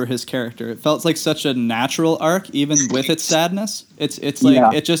inescapable for his character. It felt like such a natural arc, even with its sadness. It's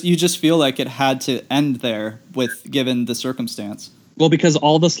like you just feel like it had to end there given the circumstance. Well, because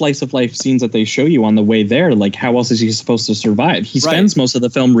all the slice of life scenes that they show you on the way there, like how else is he supposed to survive? He spends most of the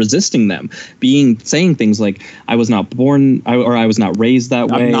film resisting them, saying things like, "I was not born, or I was not raised that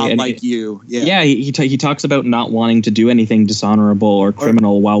way." I'm not like you. Yeah. He talks about not wanting to do anything dishonorable or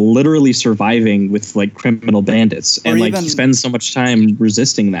criminal while literally surviving with like criminal bandits, and like he spends so much time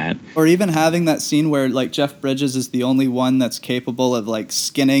resisting that. Or even having that scene where like Jeff Bridges is the only one that's capable of like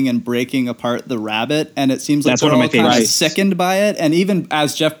skinning and breaking apart the rabbit, and it seems like they're all kind of sickened by it. And even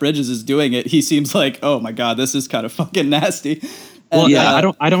as Jeff Bridges is doing it, he seems like, oh my God, this is kind of fucking nasty. And, well,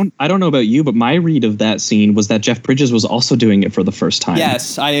 yeah, I don't know about you, but my read of that scene was that Jeff Bridges was also doing it for the first time.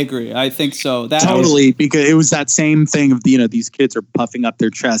 Yes, I agree. I think so. Because it was that same thing of these kids are puffing up their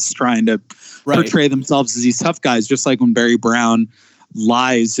chests, trying to portray themselves as these tough guys, just like when Barry Brown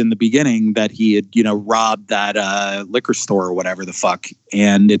lies in the beginning that he had robbed that liquor store or whatever the fuck,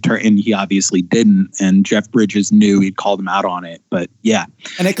 and he obviously didn't, and Jeff Bridges knew. He'd called him out on it. But yeah,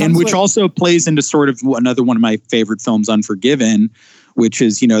 and which also plays into sort of another one of my favorite films, Unforgiven, which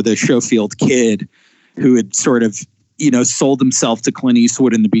is the Schofield kid who had sort of sold himself to Clint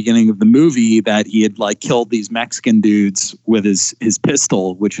Eastwood in the beginning of the movie, that he had like killed these Mexican dudes with his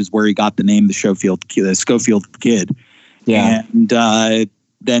pistol, which is where he got the name the Schofield kid. Yeah. And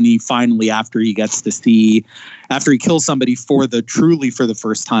then he finally, after he kills somebody truly for the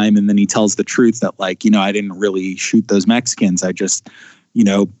first time, and then he tells the truth that like, I didn't really shoot those Mexicans. I just,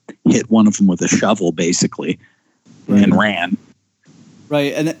 hit one of them with a shovel basically and ran.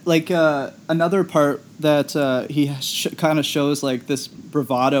 Right. And like another part that he kind of shows like this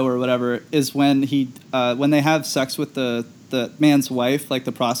bravado or whatever is when when they have sex with the man's wife, like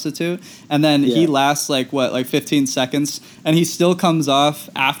the prostitute, and then he lasts like 15 seconds, and he still comes off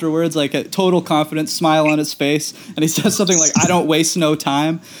afterwards like a total confident smile on his face, and he says something like, "I don't waste no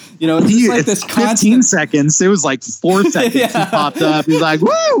time." It's just like this 15 seconds. It was like 4 seconds. He popped up. He's like,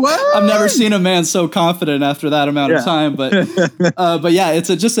 "Woo!" I've never seen a man so confident after that amount of time. But yeah,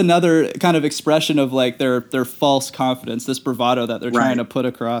 it's just another kind of expression of like their false confidence, this bravado that they're trying to put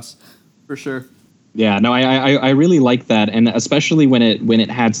across, for sure. Yeah, no, I really like that, and especially when it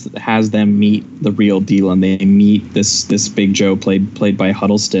has them meet the real deal, and they meet this Big Joe played by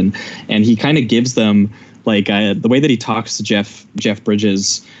Huddleston, and he kind of gives them like the way that he talks to Jeff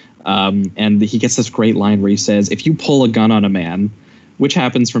Bridges, and he gets this great line where he says, "If you pull a gun on a man, which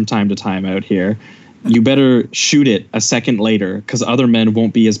happens from time to time out here, you better shoot it a second later, because other men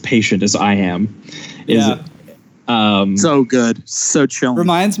won't be as patient as I am." So good, so chilling.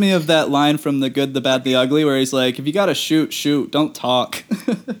 Reminds me of that line from The Good, the Bad, the Ugly, where he's like, "If you gotta shoot, don't talk."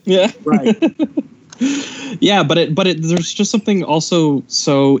 Yeah, right. Yeah, but there's just something also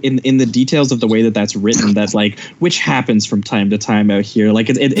so in the details of the way that's written that like, which happens from time to time out here. Like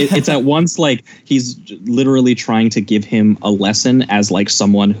it's at once like he's literally trying to give him a lesson as like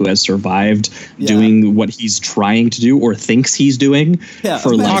someone who has survived doing what he's trying to do or thinks he's doing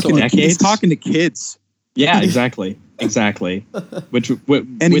for like decades. He's talking to kids. Yeah, exactly. He's talking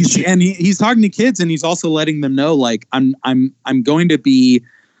to kids, and he's also letting them know like I'm going to be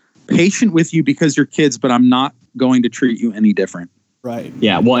patient with you because you're kids, but I'm not going to treat you any different. Right.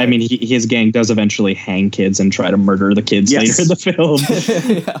 Yeah. Well, I mean, his gang does eventually hang kids and try to murder the kids later in the film.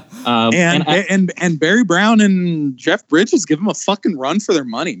 And Barry Brown and Jeff Bridges give them a fucking run for their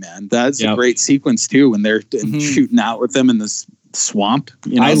money, man. That's a great sequence too when they're shooting out with them in this swamp.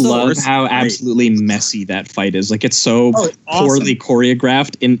 I love how absolutely messy that fight is. Like it's so poorly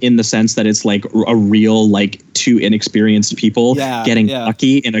choreographed in the sense that it's like a real like two inexperienced people getting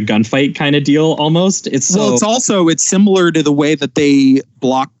lucky in a gunfight kind of deal almost. It's similar to the way that they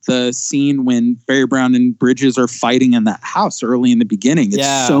block the scene when Barry Brown and Bridges are fighting in that house early in the beginning.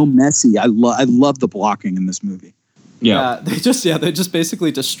 It's so messy. I love the blocking in this movie. Yeah, they just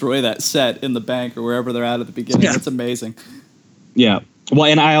basically destroy that set in the bank or wherever they're at the beginning. It's amazing. Yeah.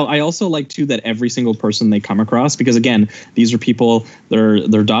 Well, and I also like too that every single person they come across, because again, these are people, they're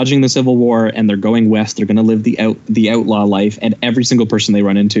dodging the Civil War and they're going west. They're going to live the outlaw life, and every single person they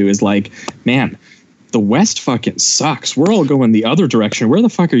run into is like, man, the West fucking sucks. We're all going the other direction. Where the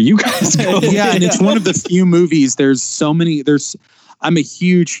fuck are you guys going? Yeah, and it's one of the few movies. I'm a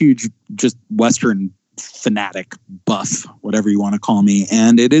huge just Western fanatic buff, whatever you want to call me,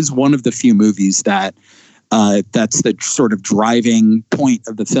 and it is one of the few movies that. That's the sort of driving point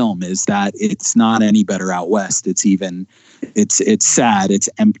of the film, is that it's not any better out west. It's sad, it's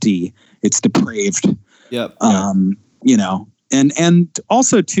empty, it's depraved. Yep. And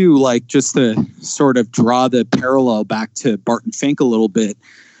also too, like, just to sort of draw the parallel back to Barton Fink a little bit,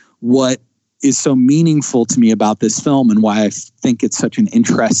 what is so meaningful to me about this film and why I think it's such an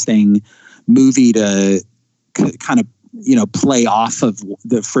interesting movie to kind of, play off of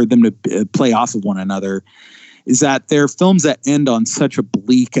for them to play off of one another, is that they're films that end on such a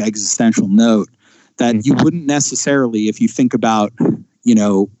bleak existential note that you wouldn't necessarily, if you think about,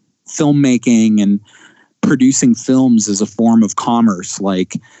 filmmaking and producing films as a form of commerce,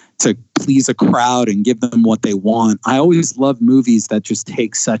 like to please a crowd and give them what they want. I always love movies that just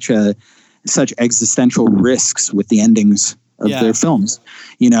take such existential risks with the endings of their films,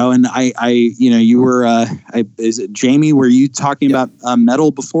 and you were, is it Jamie, were you talking about metal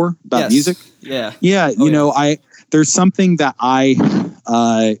before, about music? There's something that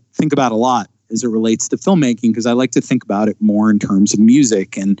I think about a lot as it relates to filmmaking, because I like to think about it more in terms of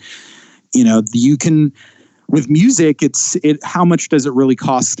music. And, you can, with music, how much does it really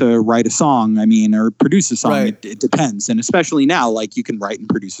cost to write a song? I mean, or produce a song? Right. It depends. And especially now, like, you can write and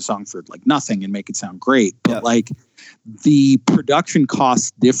produce a song for like nothing and make it sound great. But like the production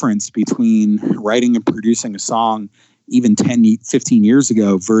cost difference between writing and producing a song even 10, 15 years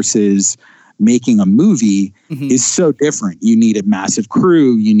ago versus making a movie is so different. You need a massive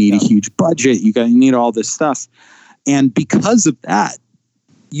crew. You need a huge budget. You need all this stuff. And because of that,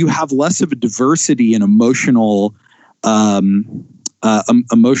 you have less of a diversity and emotional vibe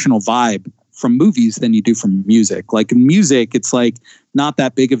from movies than you do from music. Like in music, it's like not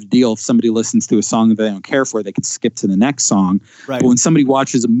that big of a deal if somebody listens to a song that they don't care for, they can skip to the next song. Right. But when somebody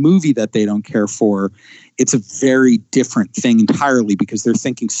watches a movie that they don't care for, it's a very different thing entirely, because they're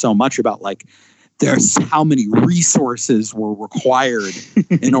thinking so much about like, there's how many resources were required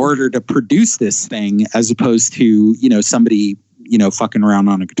in order to produce this thing, as opposed to, somebody, fucking around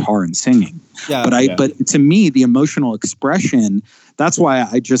on a guitar and singing. But to me, the emotional expression, that's why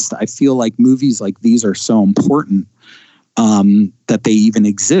I feel like movies like these are so important, that they even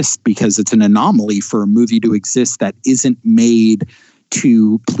exist, because it's an anomaly for a movie to exist that isn't made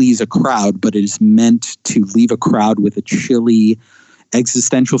to please a crowd, but it is meant to leave a crowd with a chilly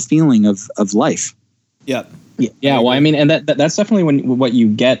existential feeling of life. Yeah. Well, I mean, and that's definitely what you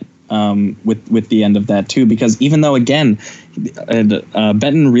get with the end of that too, because even though, again,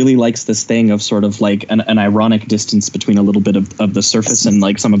 Benton really likes this thing of sort of like an ironic distance between a little bit of the surface and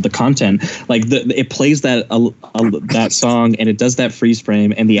like some of the content, like it plays that song and it does that freeze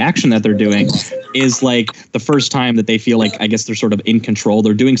frame, and the action that they're doing is like the first time that they feel like, I guess, they're sort of in control.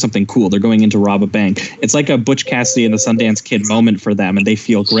 They're doing something cool. They're going in to rob a bank. It's like a Butch Cassidy and the Sundance Kid moment for them, and they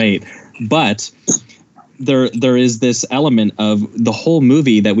feel great. But there is this element of the whole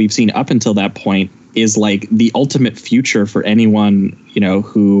movie that we've seen up until that point is like the ultimate future for anyone,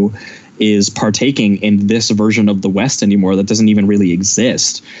 who is partaking in this version of the West anymore that doesn't even really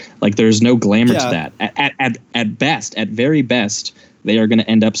exist. Like, there's no glamour to that. At very best, they are going to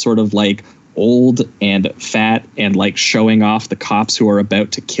end up sort of like old and fat and like showing off the cops who are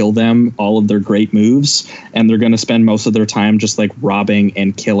about to kill them all of their great moves. And they're going to spend most of their time just like robbing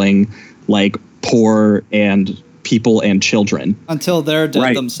and killing like poor and people and children until they're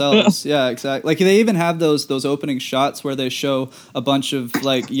dead themselves. Yeah, exactly. Like they even have those opening shots where they show a bunch of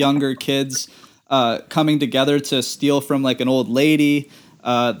like younger kids coming together to steal from like an old lady.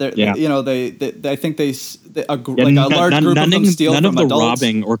 I think a large group of them steal from adults. None of the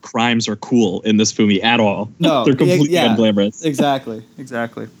robbing or crimes are cool in this movie at all. No, they're completely unglamorous. Exactly.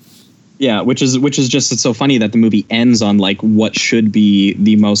 Yeah, which is just, it's so funny that the movie ends on like what should be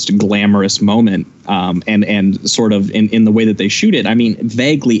the most glamorous moment, and sort of in the way that they shoot it. I mean,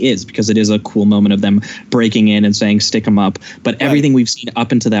 vaguely is, because it is a cool moment of them breaking in and saying "stick 'em up," but everything we've seen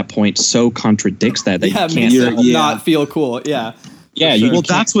up until that point so contradicts that you can't not feel cool. Yeah. Yeah. Sure. Well,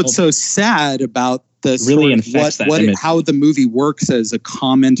 that's what's so sad about this. Really infects how the movie works as a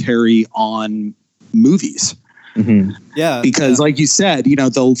commentary on movies. Mm-hmm. Yeah, because like you said,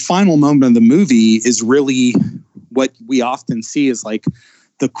 the final moment of the movie is really what we often see as like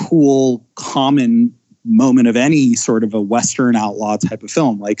the cool, common moment of any sort of a Western outlaw type of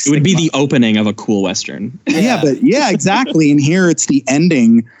film. Like it would be the opening of a cool Western. Exactly. And here it's the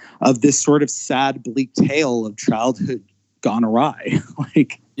ending of this sort of sad, bleak tale of childhood gone awry.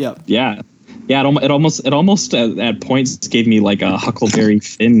 Yeah, it almost at points gave me like a Huckleberry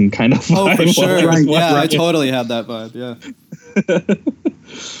Finn kind of vibe. Oh, for sure. Right. Yeah, I totally had that vibe. Yeah.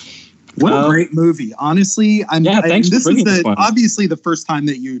 What a great movie. Honestly, thanks this is obviously the first time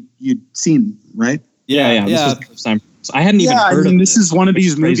that you'd seen, right? Yeah. This was the first time. So I hadn't even heard of this. Is one of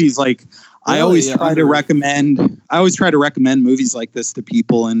these movies like I always try to recommend movies like this to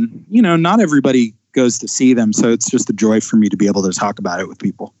people, and not everybody goes to see them. So it's just a joy for me to be able to talk about it with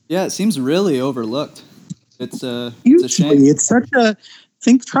people. Yeah, it seems really overlooked. It's a shame. It's such a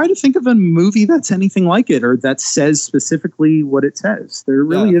try to think of a movie that's anything like it, or that says specifically what it says. There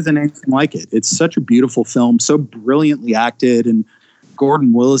really isn't anything like it. It's such a beautiful film, so brilliantly acted, and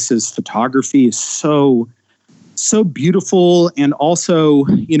Gordon Willis's photography is so beautiful. And also,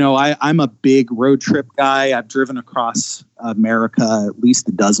 you know, I'm a big road trip guy. I've driven across America at least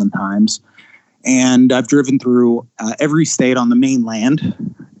a dozen times, and I've driven through every state on the mainland,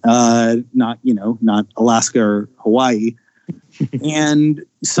 not Alaska or Hawaii. And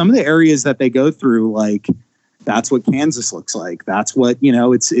some of the areas that they go through, like, that's what Kansas looks like. That's what, you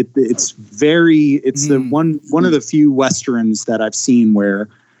know, it's the one of the few Westerns that I've seen where,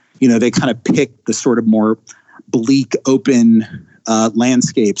 you know, they kind of pick the sort of more bleak, open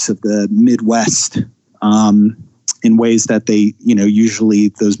landscapes of the Midwest in ways that they, you know, usually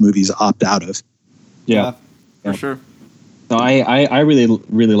those movies opt out of. Yeah, for sure. So I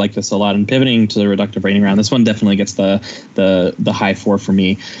really like this a lot. And pivoting to the reductive rating round, this one definitely gets the high 4 for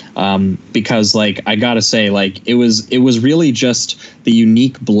me, because, like, I gotta say, like, it was really just the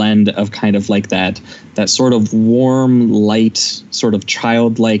unique blend of kind of like that sort of warm, light, sort of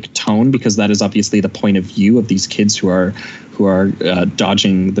childlike tone, because that is obviously the point of view of these kids who are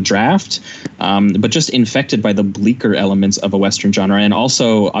dodging the draft, but just infected by the bleaker elements of a Western genre, and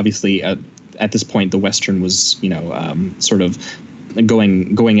also obviously at this point, the Western was, you know, sort of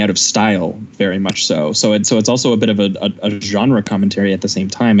going out of style, very much so. So it's also a bit of a genre commentary at the same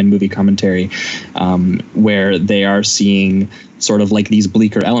time, and movie commentary, where they are seeing sort of like these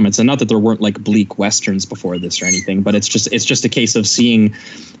bleaker elements. And not that there weren't like bleak Westerns before this or anything, but it's just a case of seeing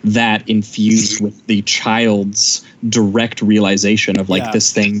that infused with the child's direct realization of like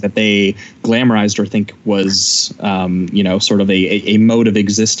this thing that they glamorized or think was, you know, sort of a mode of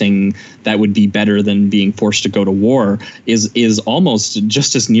existing that would be better than being forced to go to war is almost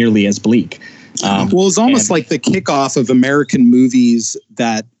just as nearly as bleak. Well, it's almost like the kickoff of American movies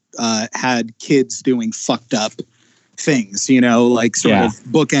that had kids doing fucked up things, you know, like sort of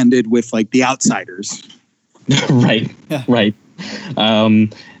bookended with like The Outsiders. Right.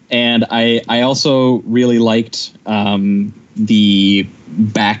 And I also really liked the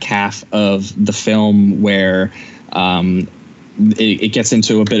back half of the film where it gets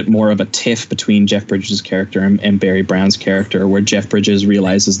into a bit more of a tiff between Jeff Bridges' character and Barry Brown's character, where Jeff Bridges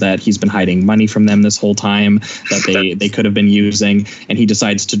realizes that he's been hiding money from them this whole time that they could have been using, and he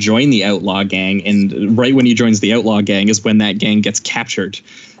decides to join the outlaw gang. And right when he joins the outlaw gang is when that gang gets captured.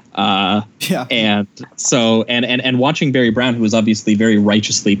 And so and watching Barry Brown, who was obviously very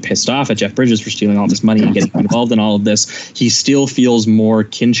righteously pissed off at Jeff Bridges for stealing all this money and getting involved in all of this, he still feels more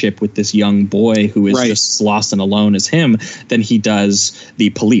kinship with this young boy who is just as lost and alone as him than he does the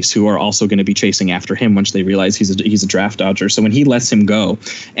police, who are also going to be chasing after him once they realize he's a draft dodger. So when he lets him go,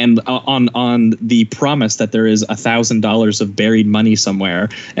 and on the promise that there is $1,000 of buried money somewhere,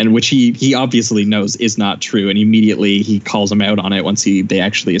 and which he obviously knows is not true, and immediately he calls him out on it once they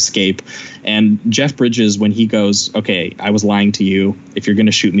actually escape. And Jeff Bridges, when he goes, okay, I was lying to you, if you're going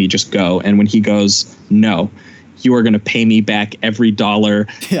to shoot me, just go. And when he goes, no, you are going to pay me back every dollar.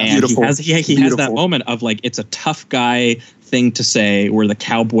 And he has that moment of like, it's a tough guy thing to say, where the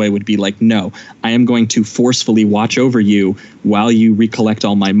cowboy would be like, no, I am going to forcefully watch over you while you recollect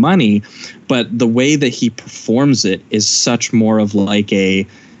all my money. But the way that he performs it is such more of like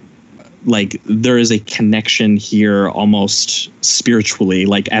there is a connection here, almost spiritually,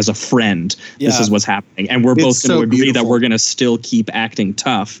 like as a friend. This is what's happening, and we're both going to agree that we're going to still keep acting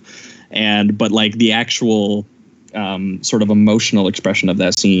tough. But like the actual sort of emotional expression of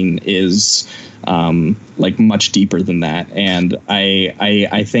that scene is like much deeper than that. And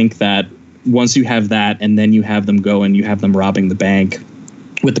I think that once you have that, and then you have them go and you have them robbing the bank,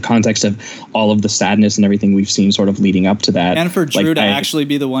 with the context of all of the sadness and everything we've seen sort of leading up to that. And for Drew to actually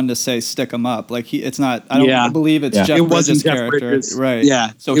be the one to say, stick him up. Like it's not, I don't believe it's Jeff Bridges' character. Right.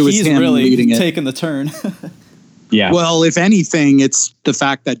 Yeah. So he's really taking the turn. Yeah. Well, if anything, it's the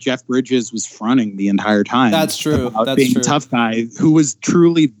fact that Jeff Bridges was fronting the entire time. That's true. That's being true. a tough guy, who was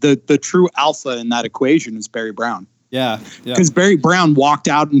truly the true alpha in that equation is Barry Brown. Yeah. Because Barry Brown walked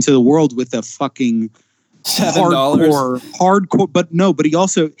out into the world with a fucking hardcore, but he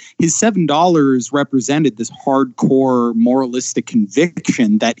also, his $7 represented this hardcore moralistic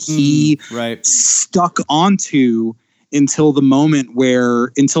conviction that he stuck onto until the moment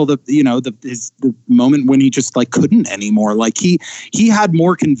the moment when he just like couldn't anymore. Like he had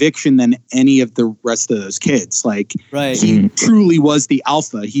more conviction than any of the rest of those kids. Like he truly was the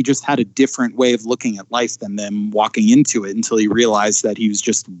alpha. He just had a different way of looking at life than them walking into it until he realized that he was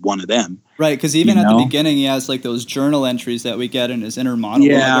just one of them. Right, because even at the beginning, he has like those journal entries that we get in his inner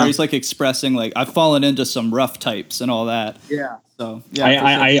monologue where he's like expressing like, I've fallen into some rough types and all that. Yeah. So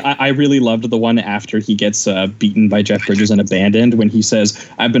I really loved the one after he gets beaten by Jeff Bridges and abandoned, when he says,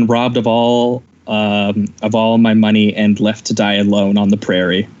 "I've been robbed of all my money and left to die alone on the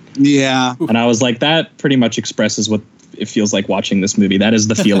prairie." Yeah. And I was like, that pretty much expresses what it feels like watching this movie. That is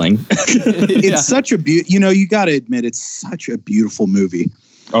the feeling. It's such a you got to admit, it's such a beautiful movie.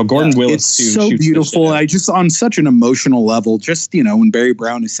 Oh, Gordon Willis it's so beautiful. I just, on such an emotional level, just, when Barry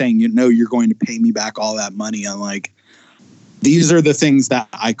Brown is saying, you're going to pay me back all that money, I'm like, these are the things that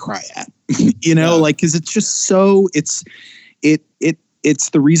I cry at, like, cause it's just so it's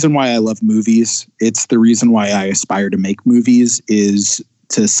the reason why I love movies. It's the reason why I aspire to make movies, is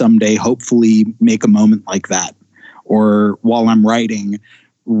to someday hopefully make a moment like that. Or while I'm writing,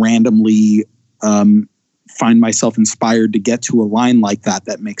 randomly, find myself inspired to get to a line like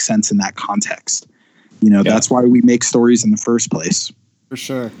that makes sense in that context. That's why we make stories in the first place. For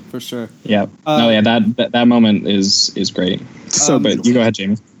sure. Yeah. That moment is great. So, but you go ahead,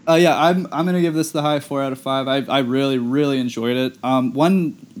 Jamie. I'm gonna give this the high 4 out of 5. I really, really enjoyed it.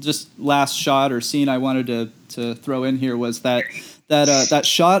 One just last shot or scene I wanted to throw in here was that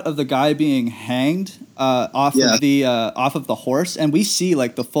shot of the guy being hanged off of the horse, and we see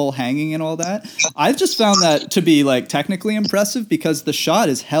like the full hanging and all that. I've just found that to be like technically impressive, because the shot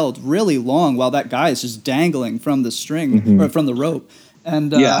is held really long while that guy is just dangling from the string or from the rope.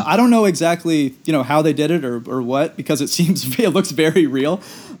 And I don't know exactly how they did it or what, because it looks very real.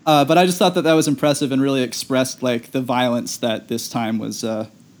 But I just thought that was impressive and really expressed like the violence that this time was.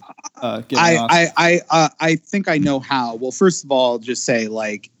 I think I know how. Well, first of all, just say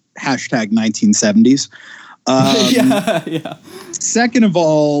like #1970s. Yeah. Second of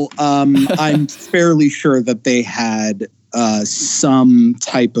all, I'm fairly sure that they had some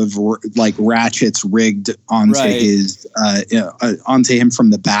type of like ratchets rigged onto his onto him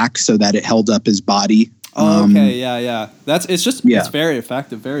from the back so that it held up his body. Okay, yeah. It's very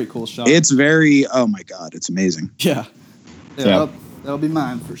effective, very cool shot. It's very, oh my God, it's amazing. Yeah. That'll be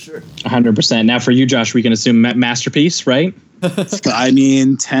mine for sure. 100%. Now for you, Josh, we can assume masterpiece, right? I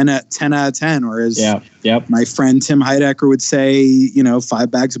mean, 10 out of 10, or as my friend Tim Heidecker would say, 5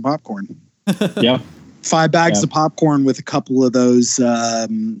 bags of popcorn. Yep. 5 bags of popcorn with a couple of those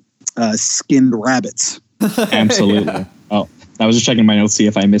skinned rabbits. Absolutely. Oh, I was just checking my notes, see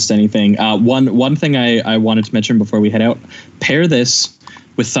if I missed anything. One thing I wanted to mention before we head out, pair this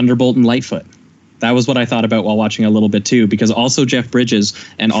with Thunderbolt and Lightfoot. That was what I thought about while watching a little bit too, because also Jeff Bridges,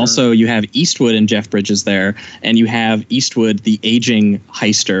 and also you have Eastwood and Jeff Bridges there, and you have Eastwood, the aging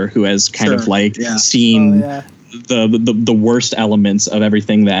heister, who has kind of like seen the worst elements of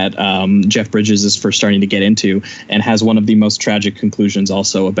everything that Jeff Bridges is first starting to get into, and has one of the most tragic conclusions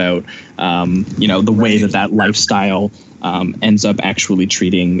also about the way that lifestyle ends up actually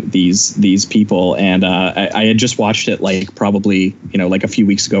treating these people. And I had just watched it like probably like a few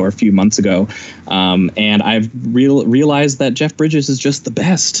weeks ago or a few months ago, and I've realized that Jeff Bridges is just the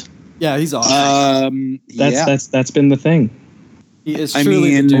best. Yeah, he's awesome. That's been the thing. He is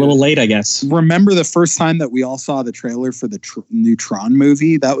truly a little late, I guess. Remember the first time that we all saw the trailer for the new Tron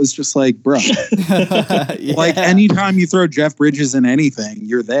movie? That was just like, bro. Like anytime you throw Jeff Bridges in anything,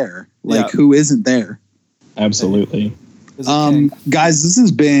 you're there. Like who isn't there? Absolutely. Guys, this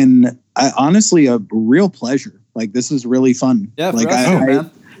has been honestly a real pleasure. Like this is really fun. Yeah, like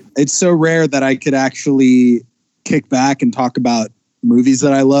man. It's so rare that I could actually kick back and talk about movies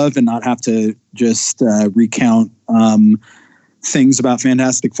that I love and not have to just recount things about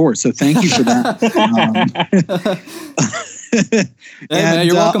Fantastic Four. So thank you for that. Man,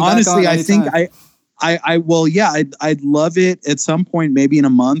 you're welcome honestly, back on I think I'd love it at some point, maybe in a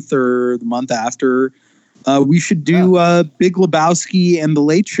month or the month after. We should do Big Lebowski and The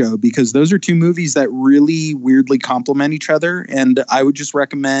Late Show, because those are two movies that really weirdly complement each other. And I would just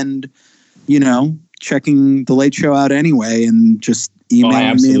recommend, checking The Late Show out anyway, and just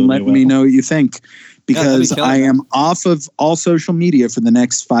emailing me and letting me know what you think. Because I am off of all social media for the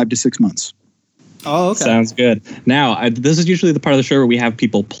next 5 to 6 months. Oh, okay. Sounds good. Now, this is usually the part of the show where we have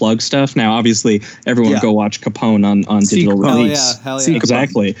people plug stuff. Now, obviously, everyone go watch Capone on digital release. Hell yeah.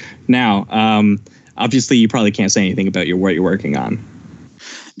 Exactly. Now, obviously, you probably can't say anything about what you're working on.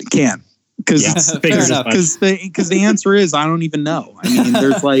 Can't. Because the answer is I don't even know. I mean,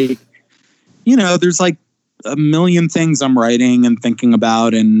 there's like, there's like a million things I'm writing and thinking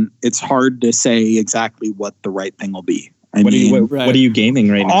about, and it's hard to say exactly what the right thing will be. What are you gaming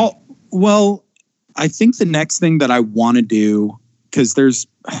right now? Well, I think the next thing that I want to do, because there's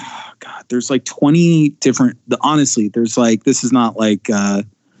like 20 different. Honestly, there's like, this is not like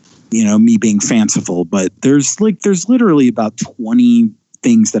me being fanciful, but there's literally about 20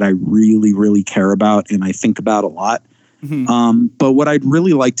 things that I really, really care about and I think about a lot. Mm-hmm. But what I'd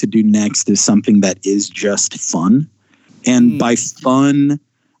really like to do next is something that is just fun. And by fun,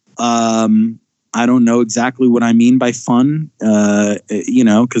 I don't know exactly what I mean by fun,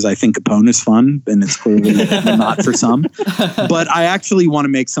 because I think Capone is fun and it's clearly not for some. But I actually want to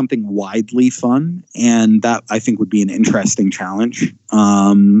make something widely fun. And that I think would be an interesting challenge.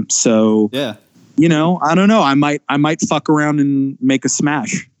 So, yeah. I don't know. I might fuck around and make a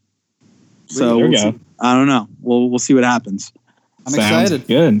Smash. So there we go. I don't know. We'll see what happens. I'm excited.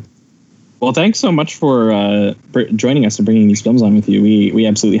 Good. Well, thanks so much for joining us and bringing these films on with you. We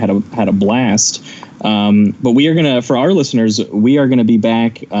absolutely had a blast. But we are gonna, for our listeners, we are gonna be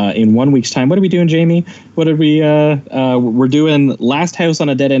back in 1 week's time. What are we doing, Jamie? What are we? We're doing Last House on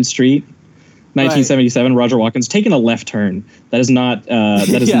a Dead End Street. 1977, Roger Watkins taking a left turn. That is not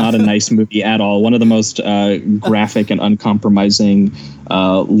not a nice movie at all. One of the most graphic and uncompromising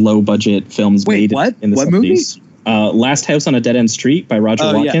low budget films made in the 70s. Movie? Last House on a Dead End Street by Roger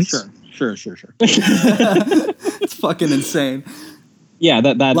Watkins. Yeah, sure. It's fucking insane. Yeah,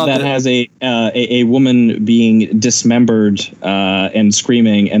 that has a woman being dismembered and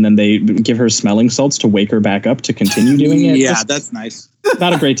screaming, and then they give her smelling salts to wake her back up to continue doing it. Yeah, that's nice.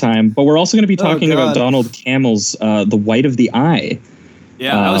 Not a great time, but we're also going to be talking about Donald Cammell's The White of the Eye.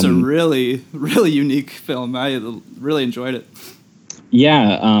 Yeah, that was a really, really unique film. I really enjoyed it.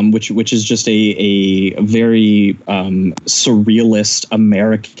 Yeah, which is just a very surrealist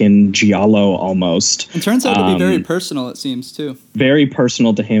American giallo almost. It turns out to be very personal. It seems too very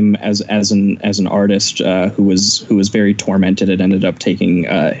personal to him as an artist who was very tormented and ended up taking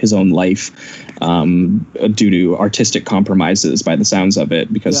his own life due to artistic compromises by the sounds of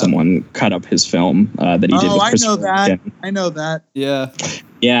it, because someone cut up his film that he did with Christopher Walken. I know that. Yeah.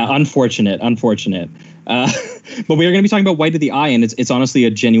 Unfortunate. But we are going to be talking about White of the Eye, and it's honestly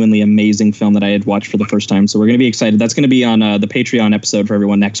a genuinely amazing film that I had watched for the first time. So we're going to be excited. That's going to be on the Patreon episode for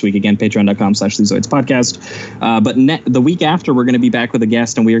everyone next week. Again, patreon.com/Lezoids podcast. But the week after, we're going to be back with a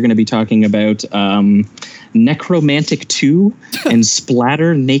guest, and we are going to be talking about Necromantic 2 and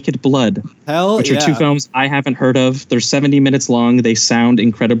Splatter Naked Blood, which are two films I haven't heard of. They're 70 minutes long. They sound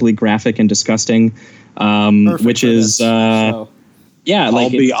incredibly graphic and disgusting, which is I'll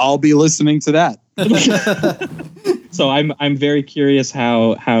be listening to that. So I'm very curious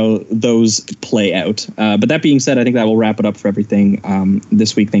how those play out. But that being said, I think that will wrap it up for everything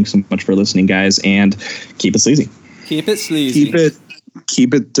this week. Thanks so much for listening, guys, and keep it sleazy. Keep it sleazy.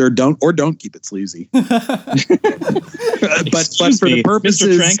 Keep it or don't keep it sleazy. but for the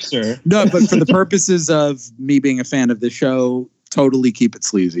purposes, Mr. Trankster. No, but for the purposes of me being a fan of the show, totally keep it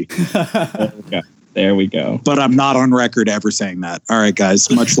sleazy. There we go. But I'm not on record ever saying that. All right,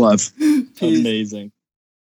 guys. Much love. Amazing.